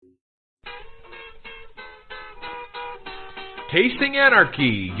Tasting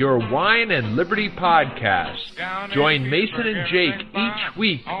Anarchy, your wine and liberty podcast. Join Mason and Jake each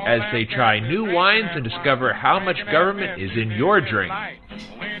week as they try new wines and discover how much government is in your drink.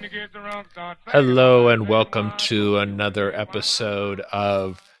 Hello and welcome to another episode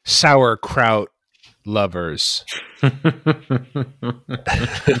of Sauerkraut Lovers. I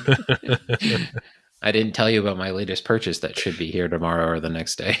didn't tell you about my latest purchase that should be here tomorrow or the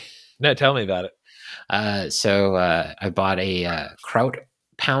next day. No, tell me about it. So I bought a kraut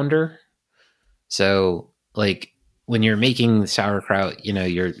pounder. So like when you're making sauerkraut, you know,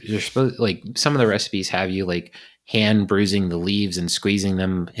 you're supposed, like, some of the recipes have you like hand bruising the leaves and squeezing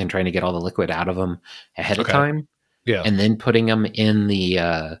them and trying to get all the liquid out of them ahead of time. Yeah. And then putting them in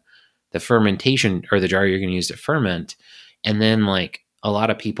the fermentation, or the jar you're going to use to ferment. And then like a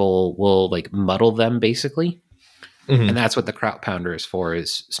lot of people will like muddle them basically. Mm-hmm. And that's what the kraut pounder is for,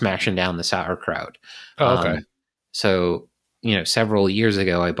 is smashing down the sauerkraut. Oh, okay. So, you know, several years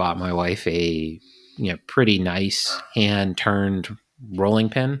ago, I bought my wife a, pretty nice hand-turned rolling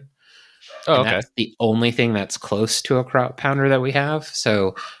pin. Oh, and okay. That's the only thing that's close to a kraut pounder that we have.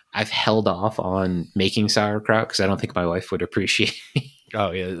 So I've held off on making sauerkraut because I don't think my wife would appreciate me.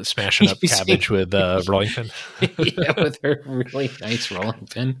 Oh, yeah, smashing up cabbage with a rolling pin. Yeah, with her really nice rolling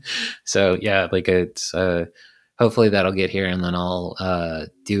pin. So, yeah, like it's... hopefully that'll get here, and then I'll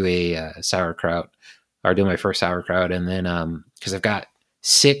do a sauerkraut, or do my first sauerkraut. And then, because I've got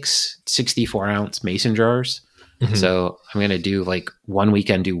 6 64-ounce mason jars. Mm-hmm. So I'm going to do like one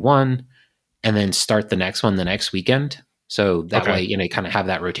weekend, do one, and then start the next one the next weekend. So that way, you kind of have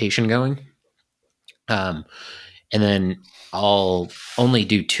that rotation going. And then I'll only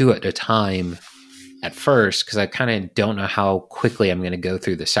do 2 at a time at first, because I kind of don't know how quickly I'm going to go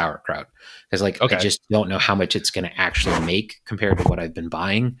through the sauerkraut. Because I just don't know how much it's going to actually make compared to what I've been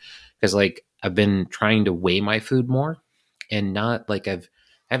buying. Because like I've been trying to weigh my food more, and not like I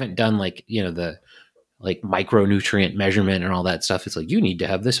haven't done like, the like micronutrient measurement and all that stuff. It's like, you need to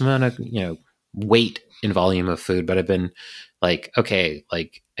have this amount of, weight and volume of food. But I've been like, okay,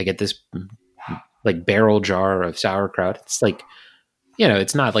 like I get this like barrel jar of sauerkraut. It's like,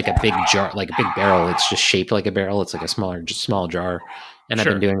 it's not like a big jar, like a big barrel. It's just shaped like a barrel. It's like a small jar. And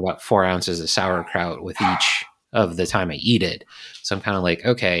sure. I've been doing about 4 ounces of sauerkraut with each of the time I eat it. So I'm kind of like,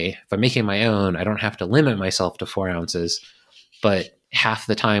 okay, if I'm making my own, I don't have to limit myself to 4 ounces. But half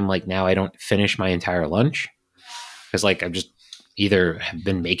the time, like now, I don't finish my entire lunch. Because like I've just either have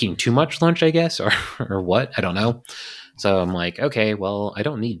been making too much lunch, I guess, or what? I don't know. So I'm like, okay, well, I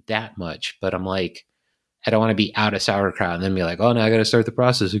don't need that much. But I'm like, I don't want to be out of sauerkraut and then be like, oh, now I got to start the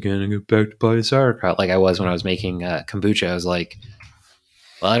process again and go back to buying sauerkraut. Like I was when I was making kombucha. I was like,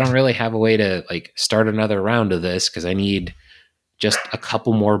 well, I don't really have a way to like start another round of this because I need just a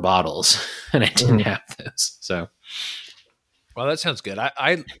couple more bottles, and I didn't have those. So, well, that sounds good.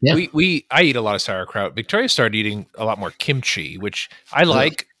 I eat a lot of sauerkraut. Victoria started eating a lot more kimchi, which I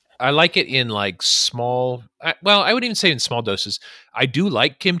like. I like it in like small. I wouldn't even say in small doses. I do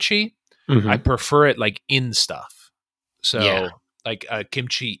like kimchi. Mm-hmm. I prefer it like in stuff. So like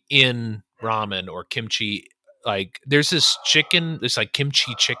kimchi in ramen, or kimchi. Like there's this like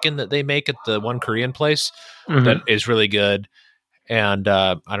kimchi chicken that they make at the one Korean place that is really good. And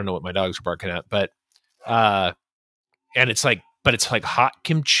I don't know what my dogs are barking at, but and it's like hot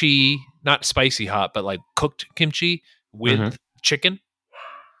kimchi, not spicy hot, but like cooked kimchi with chicken.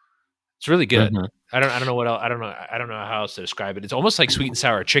 It's really good. Mm-hmm. I don't know what else. I don't know how else to describe it. It's almost like sweet and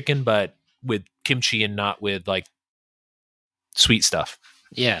sour chicken, but with kimchi and not with like sweet stuff.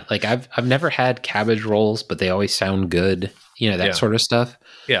 Yeah, like I've never had cabbage rolls, but they always sound good, that sort of stuff.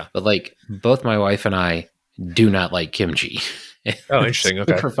 Yeah. But like both my wife and I do not like kimchi. Oh, interesting.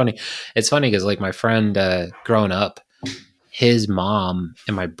 Okay. Super funny. It's funny because like my friend growing up, his mom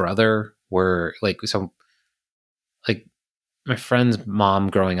and my brother were like, so like my friend's mom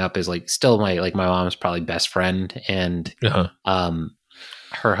growing up is like still my mom's probably best friend, and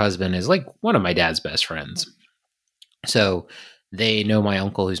her husband is like one of my dad's best friends. So they know my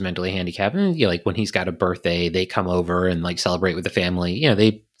uncle who's mentally handicapped, and like when he's got a birthday, they come over and like celebrate with the family.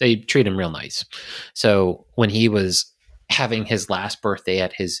 They treat him real nice. So when he was having his last birthday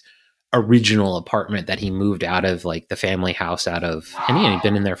at his original apartment that he moved out of, like the family house out of, and he'd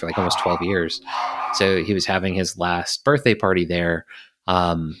been in there for like almost 12 years. So he was having his last birthday party there.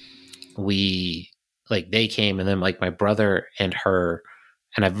 They came, and then like my brother and her,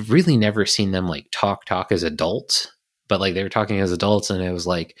 and I've really never seen them like talk as adults. But like they were talking as adults, and it was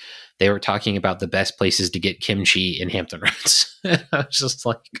like they were talking about the best places to get kimchi in Hampton Roads. I was just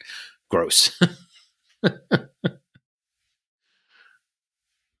like, gross.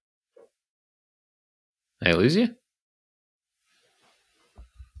 Did I lose you?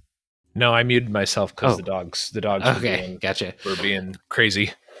 No, I muted myself because Oh. the dogs Okay, gotcha. were being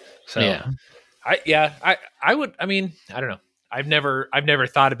crazy. So Yeah. I would. I mean, I don't know. I've never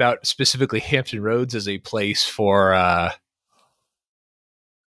thought about specifically Hampton Roads as a place for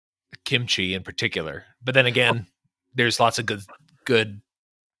kimchi in particular. But then again, there's lots of good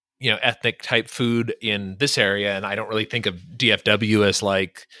ethnic type food in this area, and I don't really think of DFW as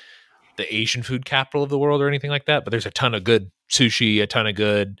like the Asian food capital of the world or anything like that. But there's a ton of good sushi, a ton of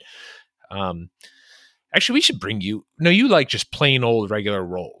good. Actually, we should bring you. No, you like just plain old regular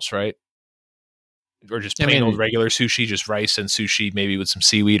rolls, right? Or just plain old regular sushi, just rice and sushi, maybe with some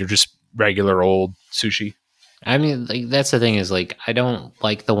seaweed, or just regular old sushi. I mean, like that's the thing is like I don't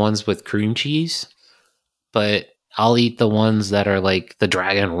like the ones with cream cheese, but I'll eat the ones that are like the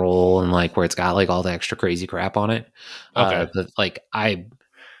dragon roll and like where it's got like all the extra crazy crap on it. Okay. But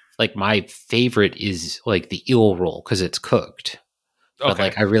like my favorite is like the eel roll because it's cooked. But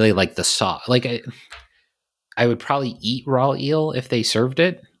like I really like the sauce. Like I would probably eat raw eel if they served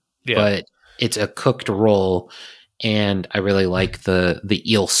it, but it's a cooked roll, and I really like the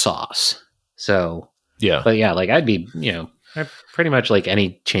eel sauce. So yeah, but yeah, like I'd be I pretty much like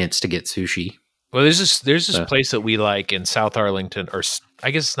any chance to get sushi. Well, there's this place that we like in South Arlington, or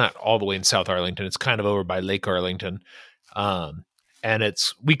I guess it's not all the way in South Arlington. It's kind of over by Lake Arlington, and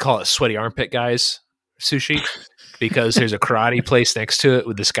we call it Sweaty Armpit Guys sushi because there's a karate place next to it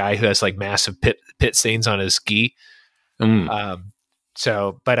with this guy who has like massive pit stains on his gi.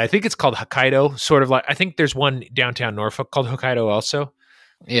 So, but I think it's called Hokkaido. Sort of like I think there's one downtown Norfolk called Hokkaido also.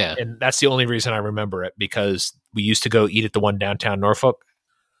 Yeah, and that's the only reason I remember it because we used to go eat at the one downtown Norfolk.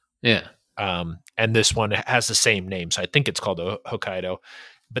 Yeah. And this one has the same name, so I think it's called Hokkaido.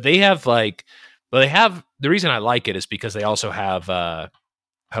 But they have the reason I like it is because they also have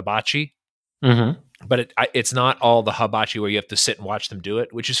hibachi. Mm-hmm. But it's not all the hibachi where you have to sit and watch them do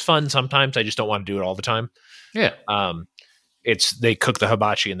it, which is fun sometimes. I just don't want to do it all the time. Yeah. They cook the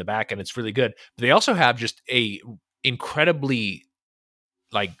hibachi in the back, and it's really good. But they also have just a incredibly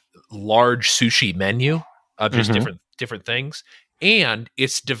like large sushi menu of just different things. And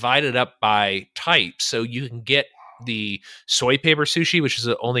it's divided up by type. So you can get the soy paper sushi, which is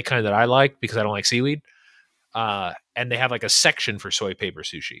the only kind that I like because I don't like seaweed. And they have like a section for soy paper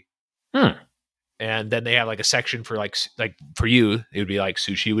sushi. And then they have like a section for like for you, it would be like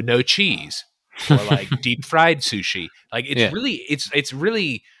sushi with no cheese or like deep fried sushi. Like it's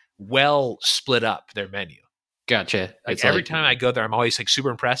really well split up their menu. Gotcha. Like every time I go there, I'm always like super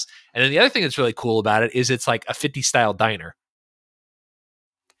impressed. And then the other thing that's really cool about it is it's like a 50 style diner.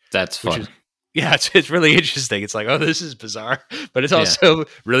 That's fun. It's really interesting. It's like, oh, this is bizarre, but it's also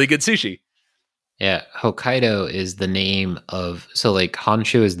really good sushi. Yeah, Hokkaido is the name of like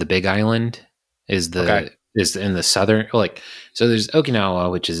Honshu is the big island, is in the southern so there's Okinawa,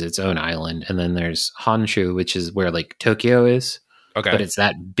 which is its own island, and then there's Honshu, which is where like Tokyo is. Okay. But it's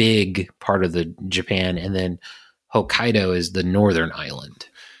that big part of the Japan, and then Hokkaido is the northern island.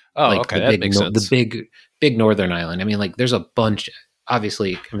 Oh, like okay, that makes sense. The big northern island. I mean, like there's a bunch.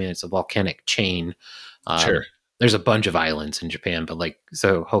 Obviously, I mean, it's a volcanic chain. Sure. There's a bunch of islands in Japan, but like,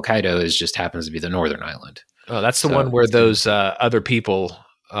 so Hokkaido just happens to be the northern island. Oh, that's the one where those other people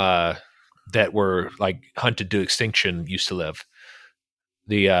that were like hunted to extinction used to live.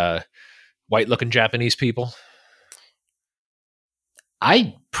 The white-looking Japanese people.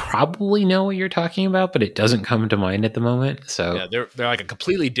 I probably know what you're talking about, but it doesn't come to mind at the moment. So yeah, they're like a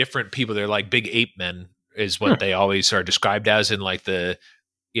completely different people. They're like big ape men. Is what they always are described as in like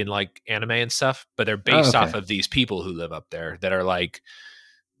anime and stuff, but they're based off of these people who live up there that are like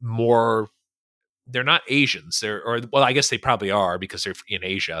they're not Asians. I guess they probably are because they're in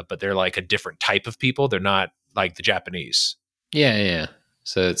Asia, but they're like a different type of people. They're not like the Japanese. Yeah.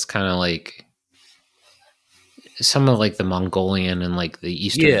 So it's kind of like some of like the Mongolian and like the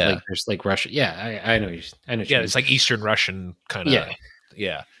Eastern, like there's like Russia. Yeah, I know. Yeah, it's like Eastern Russian kind of.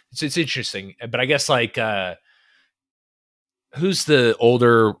 Yeah. It's interesting, but I guess like who's the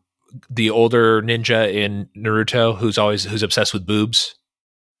older ninja in Naruto who's obsessed with boobs?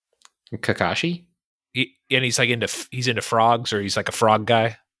 Kakashi, and he's like into frogs, or he's like a frog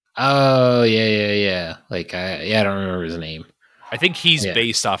guy. Oh yeah. Like I don't remember his name. I think he's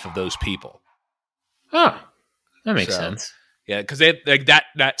based off of those people. Oh, that makes sense. Yeah, because they like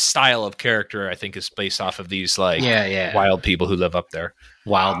that style of character, I think, is based off of these like wild people who live up there.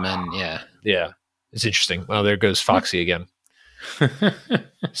 Wild men, yeah. It's interesting. Well, there goes Foxy again.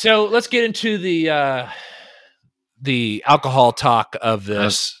 So let's get into the alcohol talk of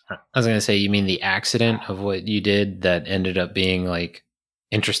this. I was going to say, you mean the accident of what you did that ended up being like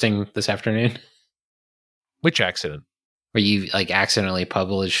interesting this afternoon? Which accident? where you like accidentally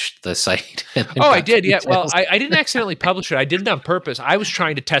published the site. Oh, I did. Yeah. Well, I didn't accidentally publish it. I did it on purpose. I was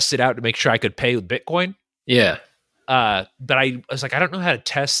trying to test it out to make sure I could pay with Bitcoin. Yeah. But I was like, I don't know how to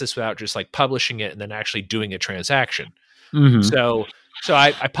test this without just like publishing it and then actually doing a transaction. Mm-hmm. So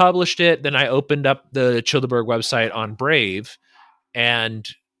I published it. Then I opened up the Childeberg website on Brave and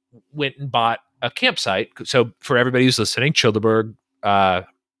went and bought a campsite. So for everybody who's listening, Childeberg,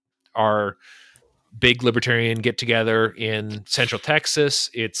 our big libertarian get together in Central Texas.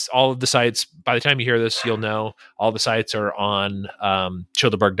 It's all of the sites. By the time you hear this, you'll know all the sites are on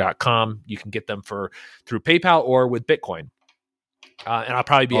Childeberg.com. You can get them through PayPal or with Bitcoin. And I'll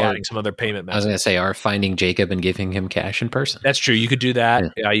probably be adding some other payment methods. I was going to say, or finding Jacob and giving him cash in person. That's true. You could do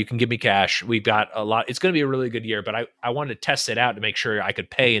that. Yeah. You can give me cash. We've got a lot. It's going to be a really good year, but I wanted to test it out to make sure I could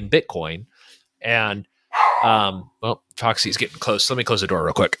pay in Bitcoin. And, well, Foxy's getting close. Let me close the door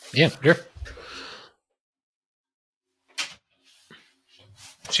real quick. Yeah, sure.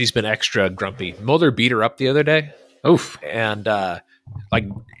 She's been extra grumpy. Mulder beat her up the other day. Oof. And, like,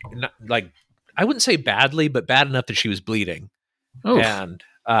 I wouldn't say badly, but bad enough that she was bleeding. Oof. And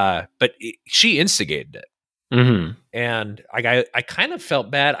but she instigated it. Mm-hmm. And I kind of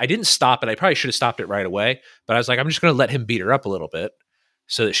felt bad. I didn't stop it. I probably should have stopped it right away. But I was like, I'm just going to let him beat her up a little bit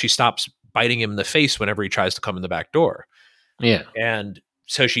so that she stops biting him in the face whenever he tries to come in the back door. Yeah. And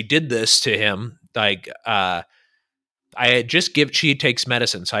so she did this to him. Like she takes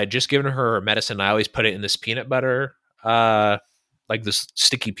medicine. So I had just given her medicine. I always put it in this peanut butter, like this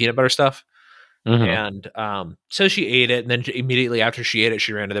sticky peanut butter stuff. Mm-hmm. And so she ate it, and then immediately after she ate it,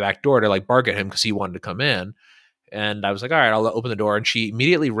 she ran to the back door to like bark at him because he wanted to come in. And I was like, all right, I'll open the door. And she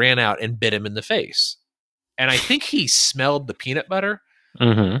immediately ran out and bit him in the face. And I think he smelled the peanut butter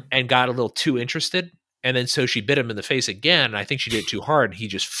and got a little too interested. And then so she bit him in the face again. And I think she did it too hard. And he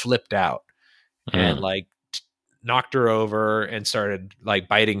just flipped out and like knocked her over and started like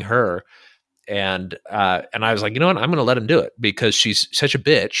biting her. And I was like, you know what? I'm going to let him do it because she's such a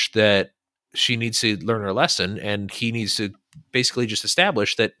bitch that she needs to learn her lesson, and he needs to basically just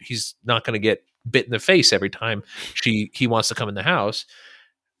establish that he's not going to get bit in the face every time he wants to come in the house.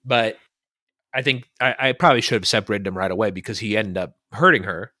 But I think I probably should have separated him right away because he ended up hurting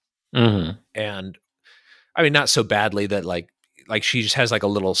her. Mm-hmm. And I mean, not so badly that like she just has like a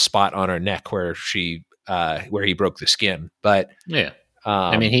little spot on her neck where where he broke the skin. But yeah,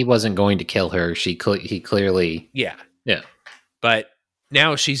 I mean, he wasn't going to kill her. He clearly, yeah. But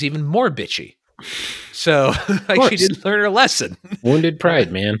now she's even more bitchy. So like she didn't learn her lesson. Wounded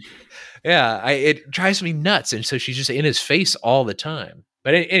pride, man. Yeah, it drives me nuts. And so she's just in his face all the time.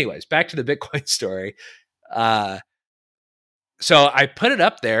 But anyways, back to the Bitcoin story. So I put it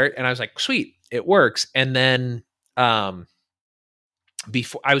up there and I was like, sweet, it works. And then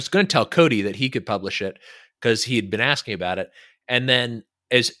before I was going to tell Cody that he could publish it because he had been asking about it. And then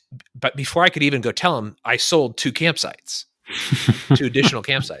but before I could even go tell him, I sold 2 campsites. 2 additional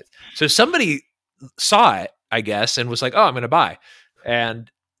campsites. So somebody saw it, I guess, and was like, oh, I'm going to buy. And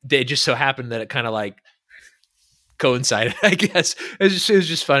they just so happened that it kind of like coincided, I guess. It was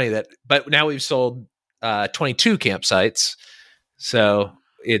just funny but now we've sold 22 campsites. So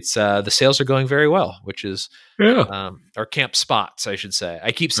it's the sales are going very well, which is, or camp spots, I should say.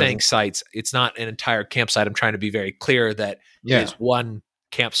 I keep saying sites. It's not an entire campsite. I'm trying to be very clear that it is one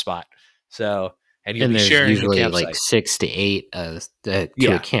camp spot. So, and you'll be sharing usually like 6 to 8 to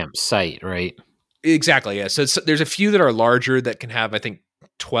a campsite, right? Exactly. Yeah. So there's a few that are larger that can have, I think,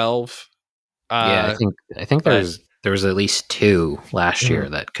 12. I think there was at least 2 last year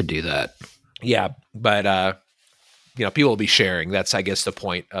that could do that. Yeah, but people will be sharing. That's, I guess, the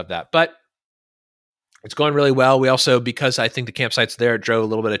point of that. But it's going really well. We also, because I think the campsite's there, it drove a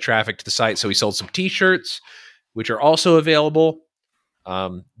little bit of traffic to the site. So we sold some T-shirts, which are also available.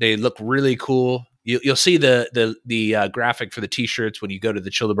 They look really cool. You'll see the graphic for the T-shirts when you go to the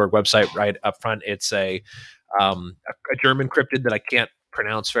Childeberg website right up front. It's a German cryptid that I can't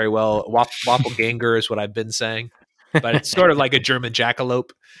pronounce very well. Wappelganger is what I've been saying, but it's sort of like a German jackalope.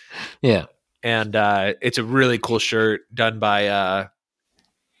 Yeah, and it's a really cool shirt done by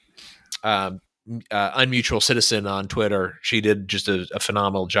Unmutual Citizen on Twitter. She did just a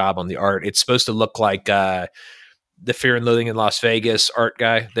phenomenal job on the art. It's supposed to look like the Fear and Loathing in Las Vegas art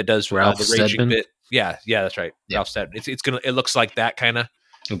guy that does Ralph the raging Steadman. bit. Yeah, that's right. Yeah. Ralph Steadman. It looks like that kind of.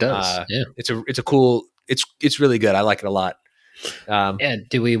 It does. It's a cool. It's really good. I like it a lot.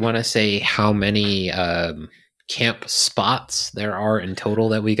 Do we want to say how many camp spots there are in total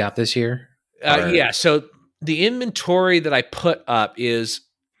that we got this year? Yeah. So the inventory that I put up is,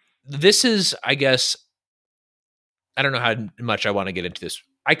 I guess, I don't know how much I want to get into this.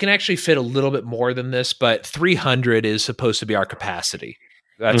 I can actually fit a little bit more than this, but 300 is supposed to be our capacity.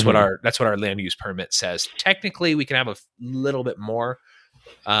 That's what our land use permit says. Technically, we can have a little bit more,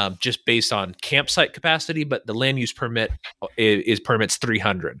 just based on campsite capacity, but the land use permit is permits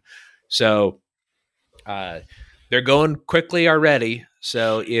 300. So they're going quickly already.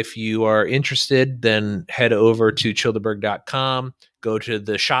 So if you are interested, then head over to childeberg.com, go to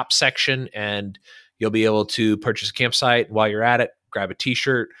the shop section, and you'll be able to purchase a campsite. While you're at it, grab a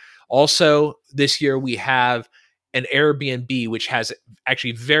t-shirt. Also, this year we have an Airbnb, which has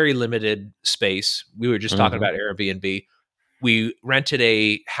actually very limited space. We were just talking about Airbnb. We rented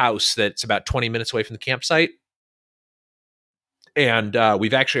a house that's about 20 minutes away from the campsite. And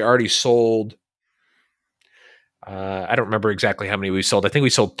we've actually already sold, I don't remember exactly how many we sold. I think we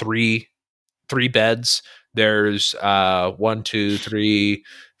sold three beds. There's 1, 2, 3,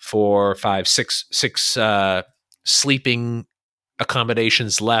 4, 5, 6 sleeping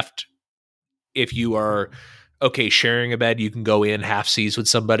accommodations left. If you are okay sharing a bed, you can go in half-seas with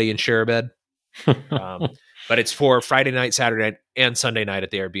somebody and share a bed. But it's for Friday night, Saturday night, and Sunday night at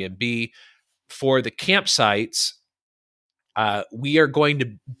the Airbnb. For the campsites, we are going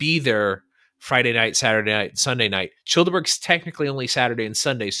to be there Friday night, Saturday night, Sunday night. Childeberg's technically only Saturday and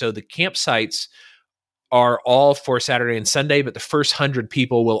Sunday, so the campsites are all for Saturday and Sunday, but the first 100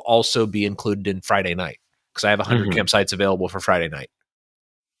 people will also be included in Friday night, because I have 100 campsites available for Friday night.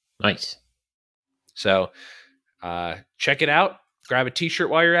 Nice. So check it out. Grab a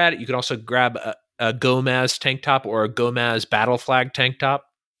t-shirt while you're at it. You can also grab a Gomez tank top or a Gomez battle flag tank top.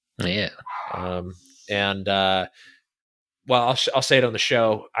 Yeah. Well, I'll say it on the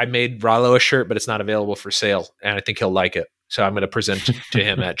show. I made Rollo a shirt, but it's not available for sale, and I think he'll like it. So I'm going to present to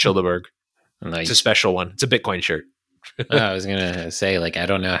him at Childeberg. Nice. It's a special one. It's a Bitcoin shirt. I was going to say, like, I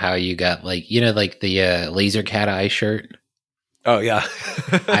don't know how you got, like, like the laser cat eye shirt. Oh, yeah.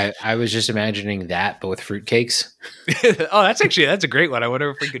 I was just imagining that, but with fruitcakes. Oh, that's a great one. I wonder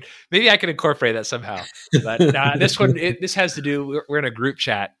if we could, maybe I could incorporate that somehow. But this one, this has to do, we're in a group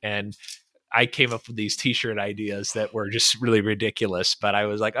chat, and I came up with these t-shirt ideas that were just really ridiculous, but I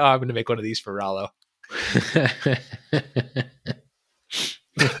was like, oh, I'm going to make one of these for Rollo.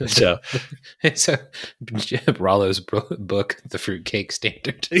 So Rollo's book, The Fruitcake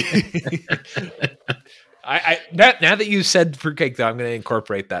Standard. Now that you said fruitcake, though, I'm going to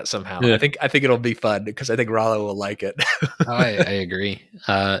incorporate that somehow. Yeah. I think it'll be fun, because I think Rollo will like it. I agree.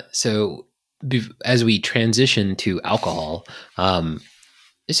 So as we transition to alcohol,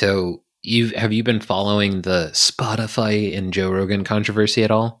 so have you been following the Spotify and Joe Rogan controversy at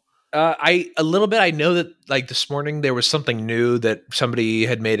all? A little bit. I know that, like, this morning there was something new that somebody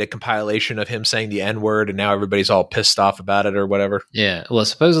had made a compilation of him saying the N-word, and now everybody's all pissed off about it or whatever. Yeah. Well,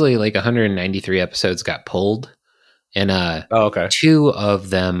 supposedly like 193 episodes got pulled, and okay. 2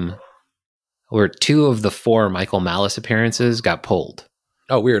 of them, or 2 of the 4 Michael Malice appearances got pulled.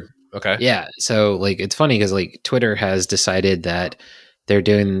 Oh, weird. Okay. Yeah. So, like, it's funny because, like, Twitter has decided that they're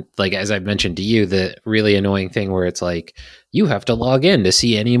doing, like, as I mentioned to you, the really annoying thing where it's like, you have to log in to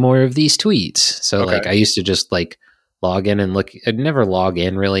see any more of these tweets. So like, I used to just like log in and look. I'd never log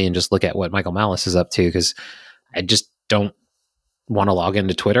in really and just look at what Michael Malice is up to, because I just don't want to log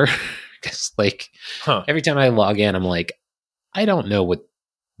into Twitter. Because like every time I log in, I'm like, I don't know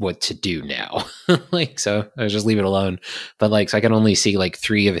what to do now. Like, so I just leave it alone. But like, so I can only see like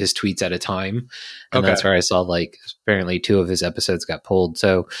 3 of his tweets at a time. And that's where I saw, like, apparently 2 of his episodes got pulled.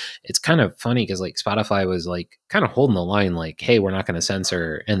 So it's kind of funny because, like, Spotify was like kind of holding the line, like, hey, we're not going to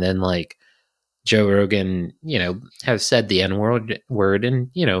censor. And then like Joe Rogan, has said the N-word, and,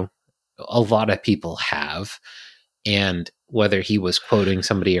 a lot of people have. And whether he was quoting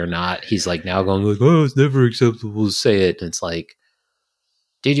somebody or not, he's like now going like, oh, it's never acceptable to say it. And it's like,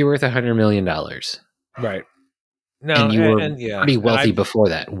 dude, you're worth $100 million. Right. No, and you were pretty wealthy before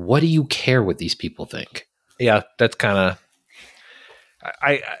that. What do you care what these people think? Yeah, that's kind of.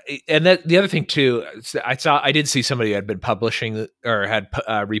 And that the other thing too, I did see somebody had been publishing or had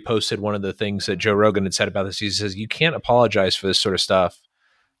reposted one of the things that Joe Rogan had said about this. He says you can't apologize for this sort of stuff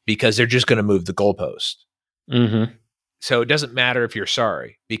because they're just going to move the goalpost. Mm-hmm. So it doesn't matter if you're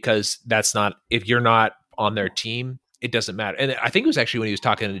sorry, because if you're not on their team, it doesn't matter. And I think it was actually when he was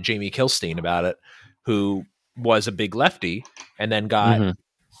talking to Jamie Kilstein about it, who was a big lefty and then got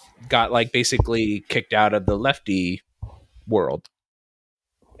like basically kicked out of the lefty world,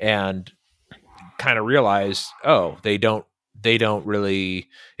 and kind of realized, oh, they don't really,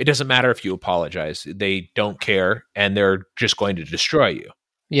 it doesn't matter if you apologize. They don't care, and they're just going to destroy you.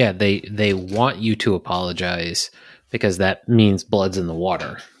 Yeah, they want you to apologize because that means blood's in the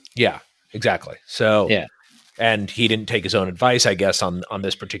water. Yeah, exactly. So yeah. and he didn't take his own advice, I guess, on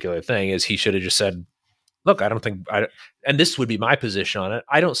this particular thing. Is he should have just said, "Look, I don't think," and this would be my position on it.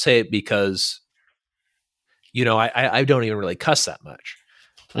 I don't say it because, I don't even really cuss that much.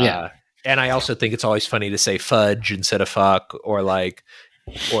 Yeah. And I also think it's always funny to say fudge instead of fuck or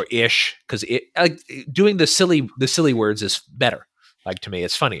ish, because doing the silly words is better. Like, to me,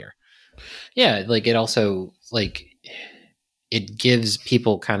 it's funnier. Yeah, like it also it gives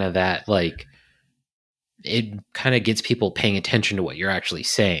people kind of that it kind of gets people paying attention to what you're actually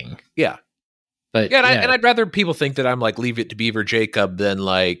saying. Yeah. But yeah, and I'd rather people think that I'm like Leave It to Beaver Jacob than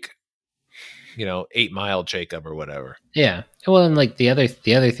 8 Mile Jacob or whatever. Yeah. Well, and the other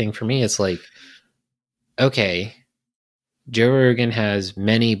thing for me is okay, Joe Rogan has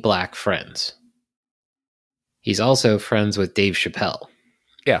many black friends. He's also friends with Dave Chappelle.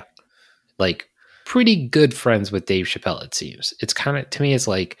 Yeah. Pretty good friends with Dave Chappelle, it seems. It's kind of, to me, it's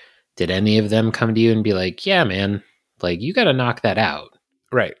did any of them come to you and be like, yeah, man, you got to knock that out?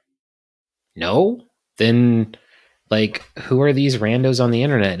 Right. No? Then, who are these randos on the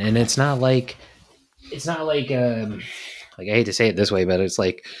internet? And it's not I hate to say it this way, but it's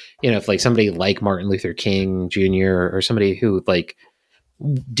if somebody like Martin Luther King Jr. or somebody who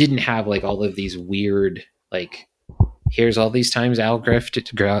didn't have all of these weird, here's all these times Al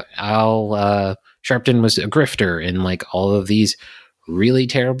Sharpton was a grifter and all of these really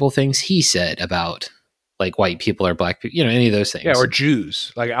terrible things he said about white people or black people, any of those things. Yeah, or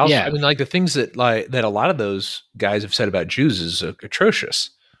Jews. I mean, the things that a lot of those guys have said about Jews is atrocious.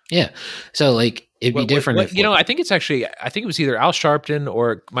 Yeah. So it'd be different if I think it was either Al Sharpton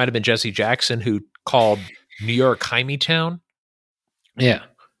or it might have been Jesse Jackson who called New York Hymietown. Yeah.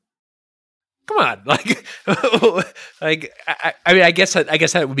 Come on, I guess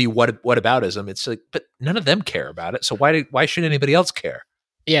that would be whataboutism. It's but none of them care about it. So why should anybody else care?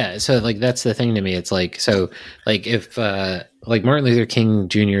 Yeah, so that's the thing to me. It's if Martin Luther King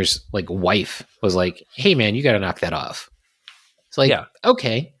Jr.'s wife was hey man, you got to knock that off. It's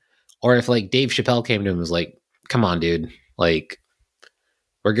okay. Or if Dave Chappelle came to him and was come on, dude,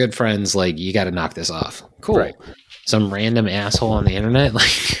 we're good friends. You got to knock this off. Cool. Right. Some random asshole on the internet,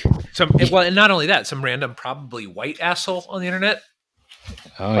 and not only that, some random probably white asshole on the internet.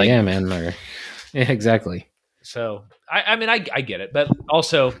 Oh yeah, man. Yeah, exactly. So I mean I get it, but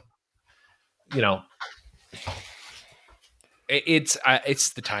also, it's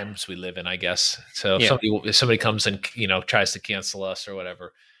the times we live in, I guess. So if somebody comes and tries to cancel us or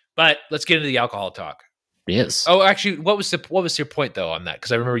whatever, but let's get into the alcohol talk. Yes. Oh, actually, what was your point though on that?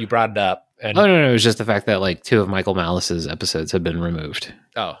 Because I remember you brought it up. And no, it was just the fact that 2 of Michael Malice's episodes have been removed.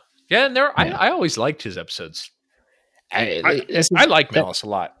 Oh, yeah, and I always liked his episodes. I like Malice a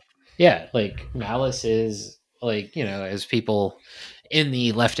lot. Yeah, Malice is as people in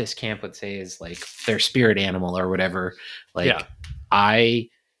the leftist camp would say, is their spirit animal or whatever. I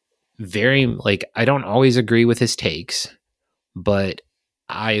don't always agree with his takes, but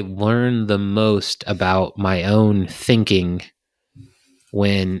I learn the most about my own thinking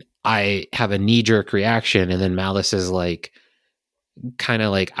when I have a knee-jerk reaction, and then Malice is kind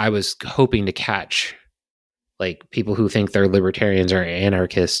of I was hoping to catch people who think they're libertarians or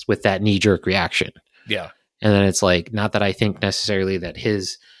anarchists with that knee-jerk reaction. Yeah. And then it's not that I think necessarily that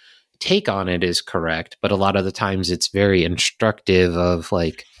his take on it is correct, but a lot of the times it's very instructive of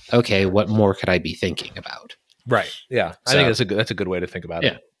okay, what more could I be thinking about? Right. Yeah. I think that's a good way to think about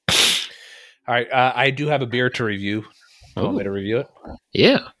it. All right. I do have a beer to review. You want me to review it?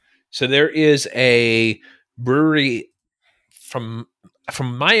 Yeah. So there is a brewery from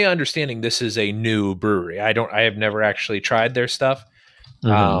my understanding, this is a new brewery. I have never actually tried their stuff.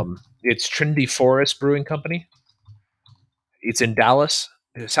 Mm-hmm. It's Trinity Forest Brewing Company. It's in Dallas,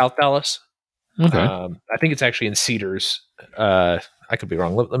 South Dallas. Okay. I think it's actually in Cedars. I could be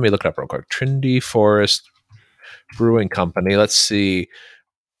wrong. Let me look it up real quick. Trinity Forest Brewing Company. Let's see.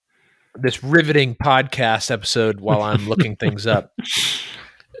 This riveting podcast episode while I'm looking things up.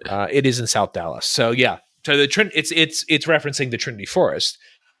 It is in South Dallas. So yeah. So it's referencing the Trinity Forest,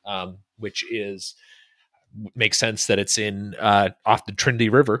 which makes sense that it's in off the Trinity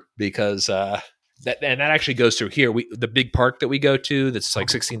River, because that actually goes through here. The big park that we go to, that's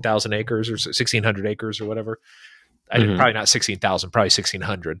 16,000 acres or 1,600 acres or whatever. Probably not 16,000, probably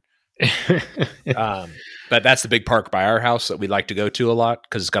 1,600. But that's the big park by our house that we like to go to a lot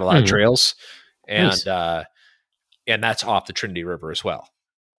because it's got a lot of trails, and that's off the Trinity River as well.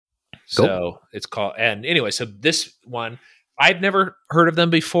 Cool. So it's called, and anyway, so this one, I've never heard of them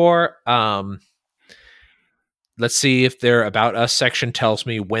before. Let's see if their About Us section tells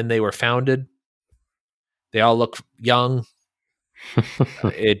me when they were founded. They all look young.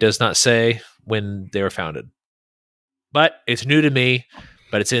 It does not say when they were founded. but it's new to me.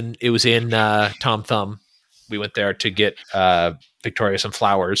 But it was in Tom Thumb. We went there to get Victoria some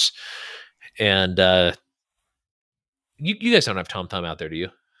flowers, and you guys don't have Tom Thumb out there, do you?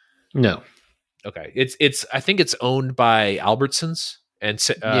 No. Okay, it's I think it's owned by Albertsons, and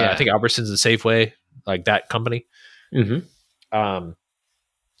I think Albertsons and Safeway, like that company. Mm-hmm.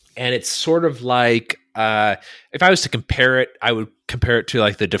 And it's sort of like if I was to compare it, I would compare it to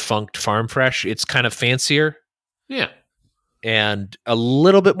like the defunct Farm Fresh. It's kind of fancier, yeah, and a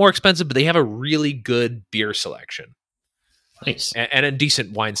little bit more expensive, but they have a really good beer selection. Nice, and a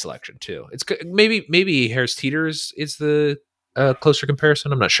decent wine selection too. It's maybe Harris Teeter's is the closer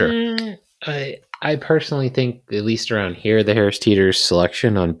comparison. I'm not sure. I personally think, at least around here, the Harris Teeter's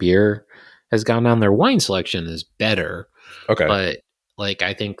selection on beer has gone down. Their wine selection is better. Okay. But like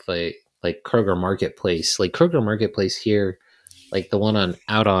I think like Kroger Marketplace here, like the one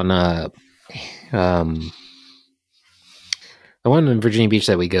the one in Virginia Beach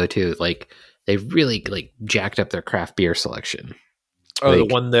that we go to, like they really like jacked up their craft beer selection. Oh, like,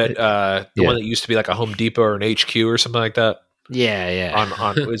 the one that one that used to be like a Home Depot or an HQ or something like that. Yeah.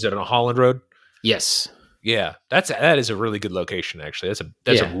 On is it on Holland Road? Yes. Yeah, that is a really good location. Actually,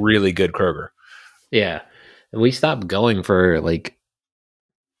 that's a really good Kroger. Yeah, and we stopped going for like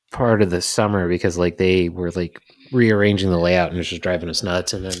part of the summer because like they were like rearranging the layout and it was just driving us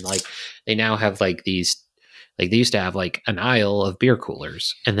nuts. And then like they now have like these, like they used to have like an aisle of beer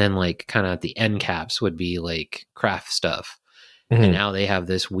coolers, and then like kind of at the end caps would be like craft stuff. Mm-hmm. And now they have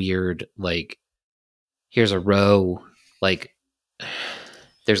this weird like, here's a row, like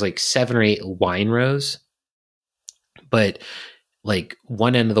there's like 7 or 8 wine rows, but like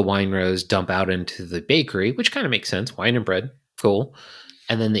one end of the wine rows dump out into the bakery, which kind of makes sense. Wine and bread, cool.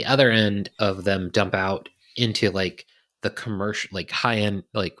 And then the other end of them dump out into like the commercial, like high end,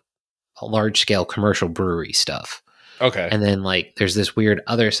 like large scale commercial brewery stuff. Okay. And then like there's this weird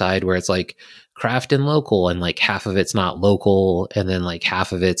other side where it's like craft and local, and like half of it's not local, and then like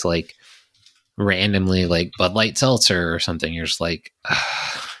half of it's like randomly like Bud Light seltzer or something. You're just like,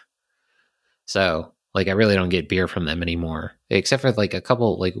 ugh. So like I really don't get beer from them anymore, except for like a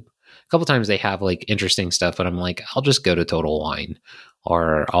couple times they have like interesting stuff, but I'm like, I'll just go to Total Wine,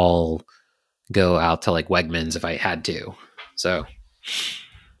 or I'll go out to like Wegmans if I had to. So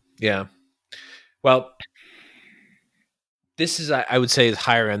yeah, well, this is, I would say, is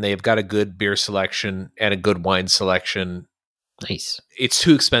higher end. They've got a good beer selection and a good wine selection. Nice. It's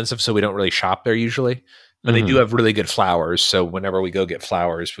too expensive, so we don't really shop there usually. But they do have really good flowers, so whenever we go get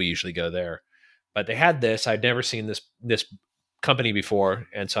flowers, we usually go there. But they had this. I'd never seen this company before,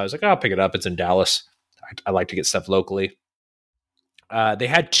 and so I was like, I'll pick it up. It's in Dallas. I like to get stuff locally. They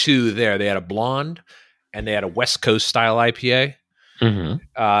had 2 there. They had a blonde, and they had a West Coast style IPA. Mm-hmm.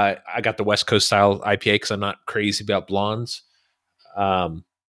 I got the West Coast style IPA because I'm not crazy about blondes.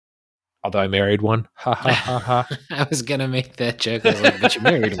 Although I married one. Ha ha ha ha. I was gonna make that joke. I was like, but you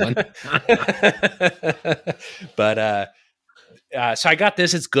married one. But so I got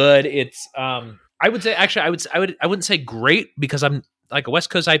this. It's good. It's I would say, actually, I wouldn't say great, because I'm like, West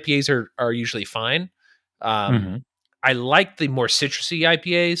Coast IPAs are usually fine. I like the more citrusy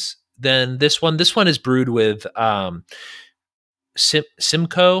IPAs than this one. This one is brewed with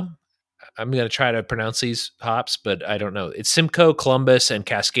Simcoe. I'm going to try to pronounce these hops, but I don't know. It's Simcoe, Columbus, and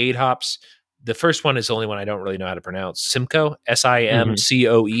Cascade hops. The first one is the only one I don't really know how to pronounce. Simcoe,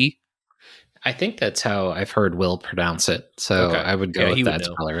 Simcoe. I think that's how I've heard Will pronounce it. So okay. I would go with that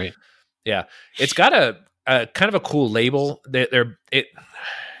spelling, right? Yeah. It's got a kind of a cool label.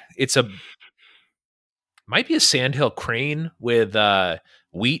 It's might be a Sandhill crane with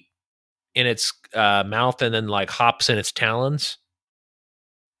wheat in its mouth and then like hops in its talons.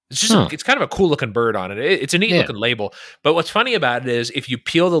 It's just it's kind of a cool looking bird on it. It's a neat looking label. But what's funny about it is if you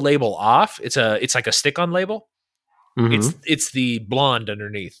peel the label off, it's like a stick on label. Mm-hmm. It's the blonde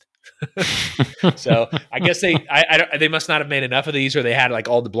underneath. So I guess they must not have made enough of these, or they had like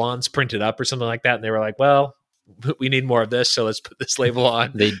all the blondes printed up or something like that, and they were like, well, we need more of this, so let's put this label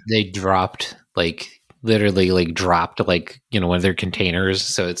on. They dropped literally one of their containers,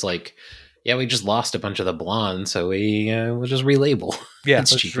 so it's like, yeah, we just lost a bunch of the blondes, so we'll just relabel. Yeah,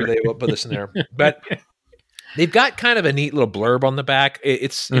 let's cheaper. Relabel, put this in there. But they've got kind of a neat little blurb on the back.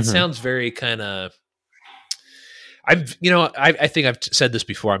 It sounds very kind of. I think I've said this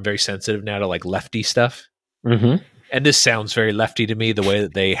before. I'm very sensitive now to like lefty stuff, and this sounds very lefty to me the way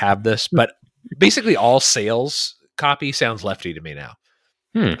that they have this. But basically, all sales copy sounds lefty to me now.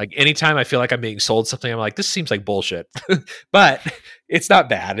 Like anytime I feel like I'm being sold something, I'm like, this seems like bullshit. But it's not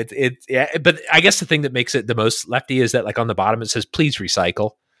bad. But I guess the thing that makes it the most lefty is that like on the bottom it says, please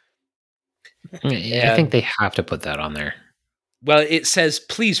recycle. I think they have to put that on there. Well, it says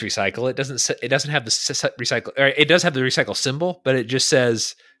please recycle. It doesn't have the recycle. Or it does have the recycle symbol, but it just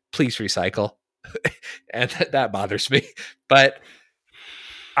says please recycle, and that bothers me. But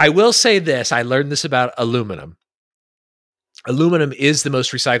I will say this: I learned this about aluminum. Aluminum is the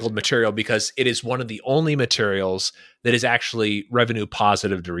most recycled material because it is one of the only materials that is actually revenue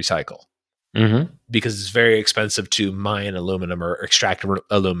positive to recycle. Mm-hmm. Because it's very expensive to mine aluminum or extract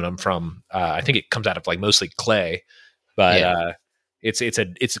aluminum from. I think it comes out of like mostly clay, but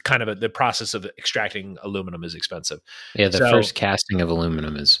it's kind of the process of extracting aluminum is expensive. Yeah, the first casting of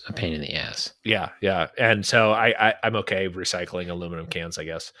aluminum is a pain in the ass. Yeah, and so I'm okay recycling aluminum cans, I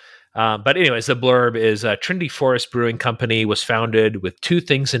guess. But anyways, the blurb is Trinity Forest Brewing Company was founded with two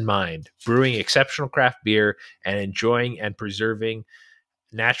things in mind: brewing exceptional craft beer and enjoying and preserving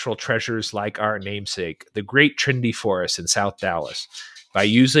natural treasures like our namesake, the Great Trinity Forest in South Dallas. By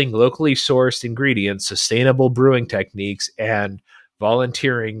using locally sourced ingredients, sustainable brewing techniques, and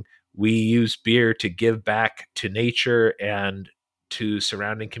volunteering, we use beer to give back to nature and to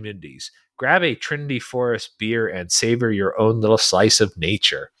surrounding communities. Grab a Trinity Forest beer and savor your own little slice of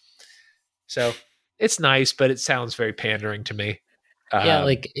nature. So it's nice, but it sounds very pandering to me. Yeah,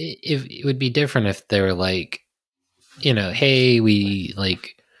 like it would be different if they were like, hey, we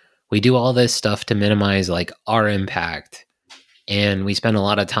do all this stuff to minimize like our impact, and we spend a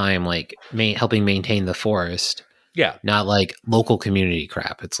lot of time like helping maintain the forest. Yeah, not like local community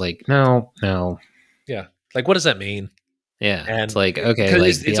crap. It's like no. Yeah, like what does that mean? Yeah, and it's like okay,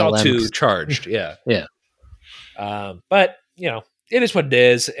 like it's all too charged. Yeah, yeah. But it is what it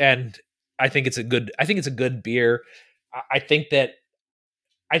is, and I think it's a good beer. I think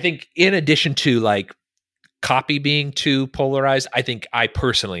in addition to like copy being too polarized, I think I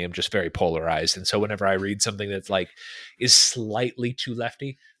personally am just very polarized, and so whenever I read something that's like is slightly too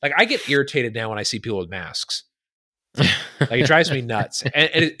lefty, like I get irritated now when I see people with masks. Like it drives me nuts,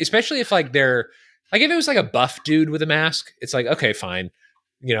 and especially if like they're like if it was like a buff dude with a mask, it's like okay, fine,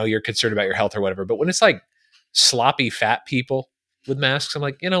 you're concerned about your health or whatever. But when it's like sloppy fat people with masks, I'm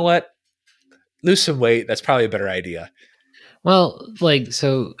like, you know what, lose some weight. That's probably a better idea. Well, like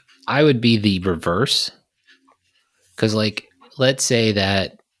so, I would be the reverse. Because, like, let's say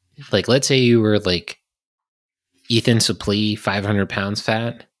you were like Ethan Suplee, 500 pounds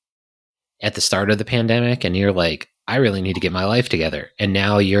fat at the start of the pandemic, and you're like, I really need to get my life together. And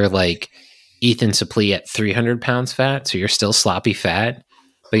now you're like Ethan Suplee at 300 pounds fat, so you're still sloppy fat,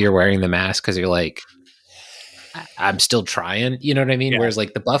 but you're wearing the mask because you're like, I'm still trying. You know what I mean? Yeah. Whereas,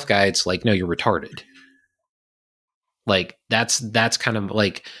 like, the buff guy, it's like, no, you're retarded. Like, that's kind of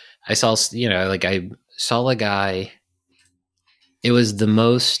like, I saw a guy. It was the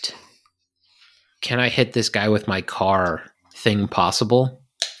most can I hit this guy with my car thing possible.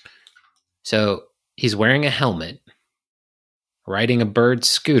 So he's wearing a helmet, riding a bird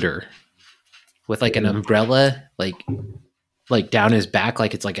scooter with like an umbrella, like down his back,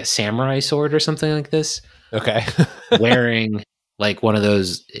 like it's like a samurai sword or something like this. Okay. Wearing like one of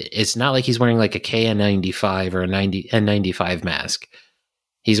those. It's not like he's wearing like a KN95 or a N95 mask.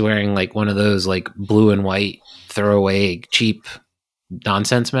 He's wearing like one of those like blue and white throwaway cheap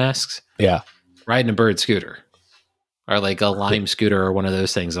nonsense masks. Yeah. Riding a bird scooter or like a Lime scooter or one of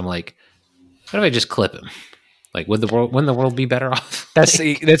those things. I'm like, how do I just clip him? Like, wouldn't the world be better off?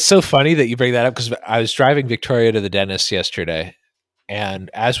 That's so funny that you bring that up, because I was driving Victoria to the dentist yesterday, and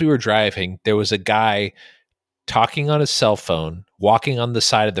as we were driving, there was a guy talking on his cell phone, walking on the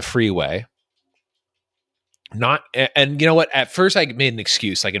side of the freeway. And you know what? At first, I made an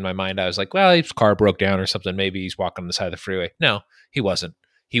excuse. Like in my mind, I was like, "Well, his car broke down or something. Maybe he's walking on the side of the freeway." No, he wasn't.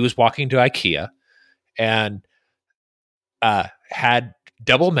 He was walking to IKEA, and had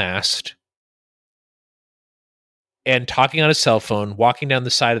double masked and talking on his cell phone, walking down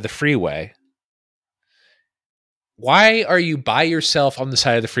the side of the freeway. Why are you by yourself on the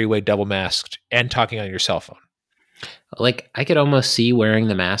side of the freeway, double masked, and talking on your cell phone? Like, I could almost see wearing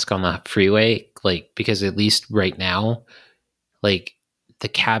the mask on the freeway, like, because at least right now, like, the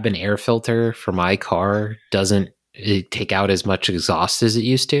cabin air filter for my car doesn't take out as much exhaust as it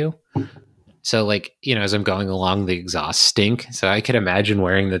used to. So, like, as I'm going along, the exhaust stink. So I could imagine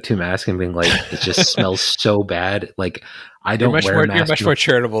wearing the two masks and being like, it just smells so bad. Like, I don't wear a mask. You're much more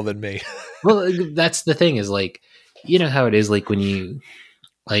charitable than me. Well, that's the thing is, like, you know how it is, like, when you,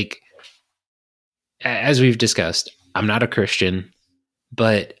 like, as we've discussed, I'm not a Christian,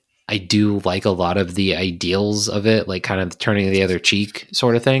 but I do like a lot of the ideals of it, like kind of turning the other cheek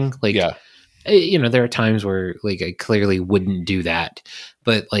sort of thing. Like, yeah. There are times where, like, I clearly wouldn't do that.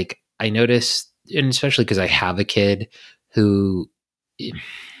 But, like, I notice, and especially because I have a kid who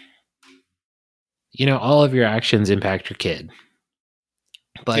all of your actions impact your kid.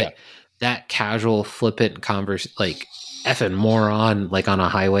 But that casual, flippant like effing moron, like on a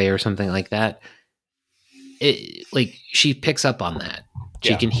highway or something like that, like she picks up on that.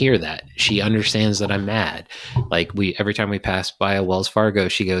 She can hear that. She understands that I'm mad. Like every time we pass by a Wells Fargo,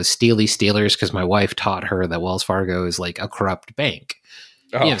 she goes, "Steely Steelers," because my wife taught her that Wells Fargo is like a corrupt bank.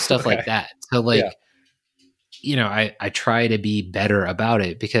 Stuff like that. So like, I try to be better about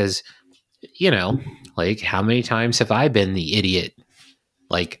it because, like how many times have I been the idiot,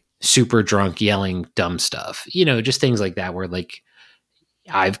 like super drunk yelling dumb stuff, just things like that where like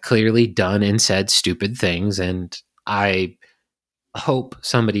I've clearly done and said stupid things, and I hope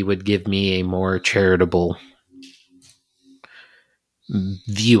somebody would give me a more charitable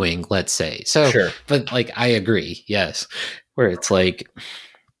viewing, let's say. So, but like, I agree. Yes. Where it's like,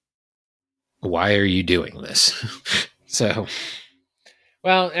 why are you doing this? So,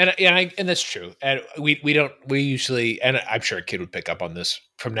 well, and that's true. And we usually, and I'm sure a kid would pick up on this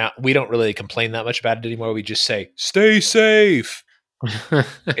from now. We don't really complain that much about it anymore. We just say, "Stay safe."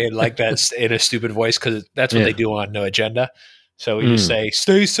 And like that's in a stupid voice, because that's what they do on No Agenda. So we just say,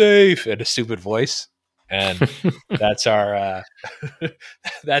 "Stay safe" in a stupid voice, and that's our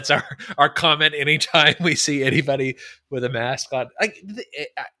our comment anytime we see anybody with a mask on.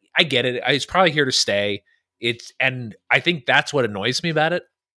 I get it. It's probably here to stay. And I think that's what annoys me about it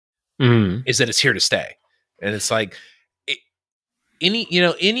is that it's here to stay, and it's like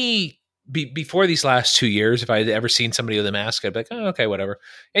before these last 2 years, if I had ever seen somebody with a mask, I'd be like, oh, okay, whatever.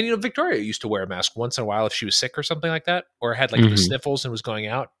 And, Victoria used to wear a mask once in a while if she was sick or something like that, or had like the sniffles and was going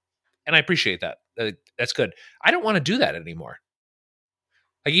out. And I appreciate that. That's good. I don't want to do that anymore.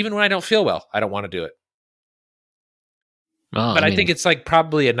 Like, even when I don't feel well, I don't want to do it. Well, but I think it's like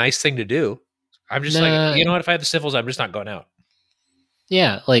probably a nice thing to do. I'm just like, you know what? If I have the sniffles, I'm just not going out.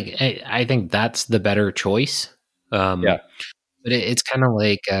 Yeah. Like, I think that's the better choice. But it's kind of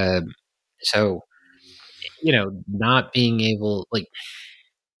like, so, not being able, like,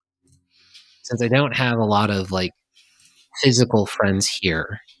 since I don't have a lot of like physical friends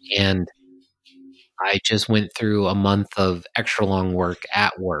here, and I just went through a month of extra long work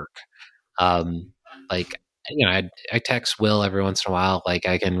at work. Like, I text Will every once in a while. Like,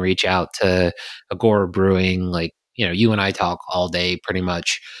 I can reach out to Agora Brewing. Like, you and I talk all day pretty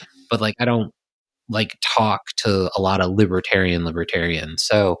much, but like, I don't like talk to a lot of libertarians.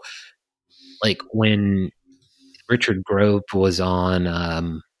 So like when Richard Grove was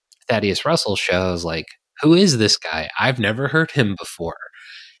on Thaddeus Russell's show, I was like, who is this guy? I've never heard him before.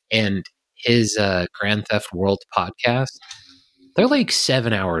 And his Grand Theft World podcast, they're like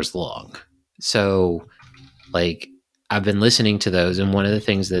 7 hours long. So like I've been listening to those, and one of the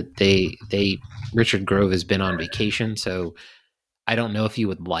things that Richard Grove has been on vacation, so I don't know if you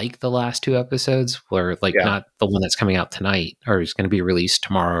would like the last 2 episodes, where like not the one that's coming out tonight or is going to be released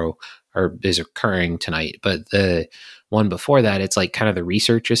tomorrow or is occurring tonight, but the one before that, it's like kind of the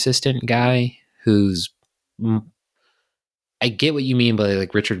research assistant guy who's, I get what you mean, but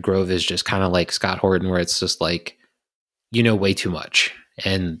like Richard Grove is just kind of like Scott Horton, where it's just like, way too much,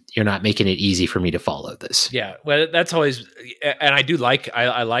 and you're not making it easy for me to follow this. Yeah. Well, that's always, and I do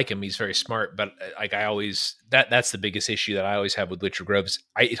I like him. He's very smart, but like I always, that's the biggest issue that I always have with Richard Grove is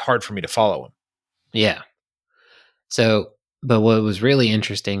it's hard for me to follow him. Yeah. So, but what was really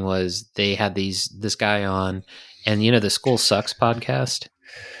interesting was they had this guy on, and the School Sucks podcast.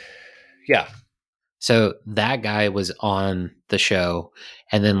 Yeah. So that guy was on the show,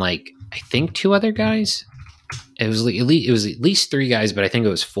 and then like I think 2 other guys. It was at least 3 guys, but I think it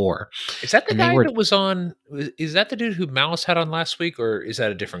was 4. Is that the guy that was on? Is that the dude who Malice had on last week, or is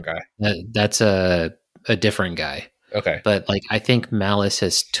that a different guy? That's a different guy. Okay, but like I think Malice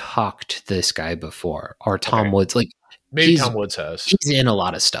has talked to this guy before, or Tom Woods. Like maybe Tom Woods has. He's in a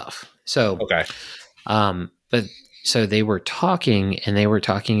lot of stuff. So okay, but so they were talking, and they were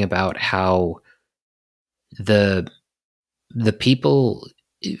talking about how the people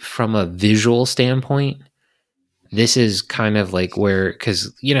from a visual standpoint. This is kind of like where,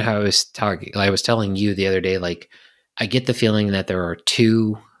 because how I was telling you the other day, like I get the feeling that there are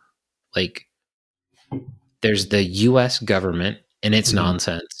 2, like there's the US government and its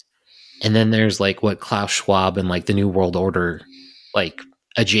nonsense, and then there's like what Klaus Schwab and like the New World Order, like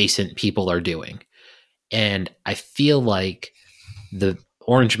adjacent people are doing. And I feel like the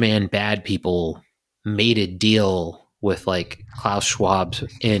Orange Man bad people made a deal with like Klaus Schwab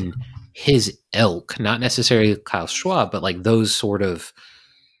in his ilk, not necessarily Klaus Schwab, but like those sort of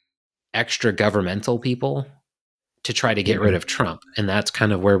extra governmental people to try to get rid of Trump. And that's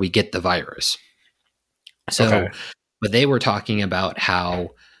kind of where we get the virus. So, but they were talking about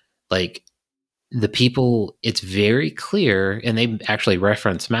how like the people, it's very clear, and they actually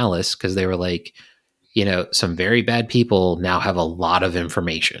reference Malice because they were like, some very bad people now have a lot of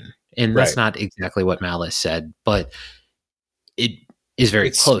information. And that's not exactly what Malice said, but it is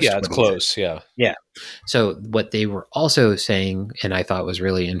very close. Yeah, it's close. Yeah. Yeah. So what they were also saying, and I thought was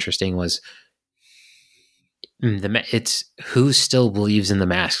really interesting, was it's who still believes in the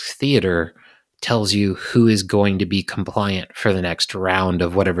masked theater tells you who is going to be compliant for the next round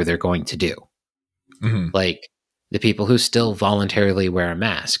of whatever they're going to do. Mm-hmm. Like the people who still voluntarily wear a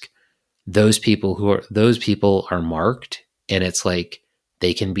mask, those people are marked, and it's like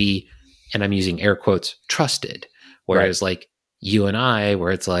they can be, and I'm using air quotes, trusted. Whereas like you and I,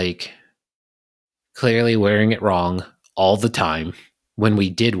 where it's like clearly wearing it wrong all the time when we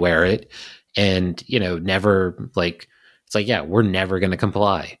did wear it, and never, like, it's like, yeah, we're never going to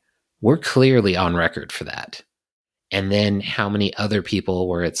comply. We're clearly on record for that. And then how many other people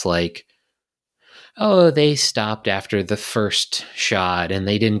where it's like, oh, they stopped after the first shot and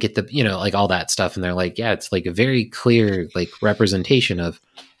they didn't get the, like all that stuff. And they're like, yeah, it's like a very clear, like, representation of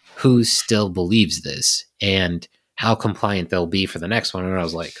who still believes this and how compliant they'll be for the next one. And I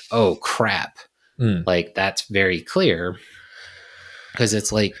was like, oh crap. Like, that's very clear. Because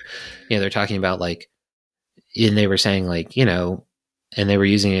it's like, they're talking about like, and they were saying like, and they were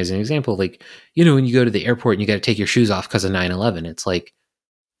using it as an example, like, when you go to the airport and you got to take your shoes off because of 9/11, it's like,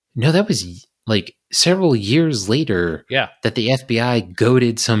 no, that was like several years later that the FBI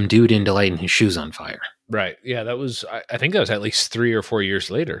goaded some dude into lighting his shoes on fire. Right. Yeah, that was, I think that was at least 3 or 4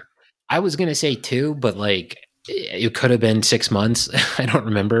 years later. I was going to say 2, but like, it could have been 6 months. I don't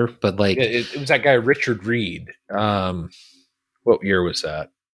remember, but like, it was that guy, Richard Reed. What year was that?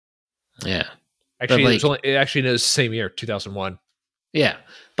 Yeah. Actually, it actually knows the same year, 2001. Yeah.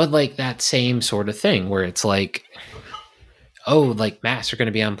 But like that same sort of thing where it's like, oh, like masks are going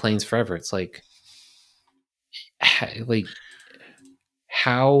to be on planes forever. It's like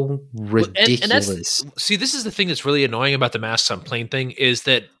how ridiculous. See, this is the thing that's really annoying about the masks on plane thing is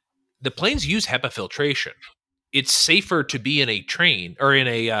that the planes use HEPA filtration. It's safer to be in a train or in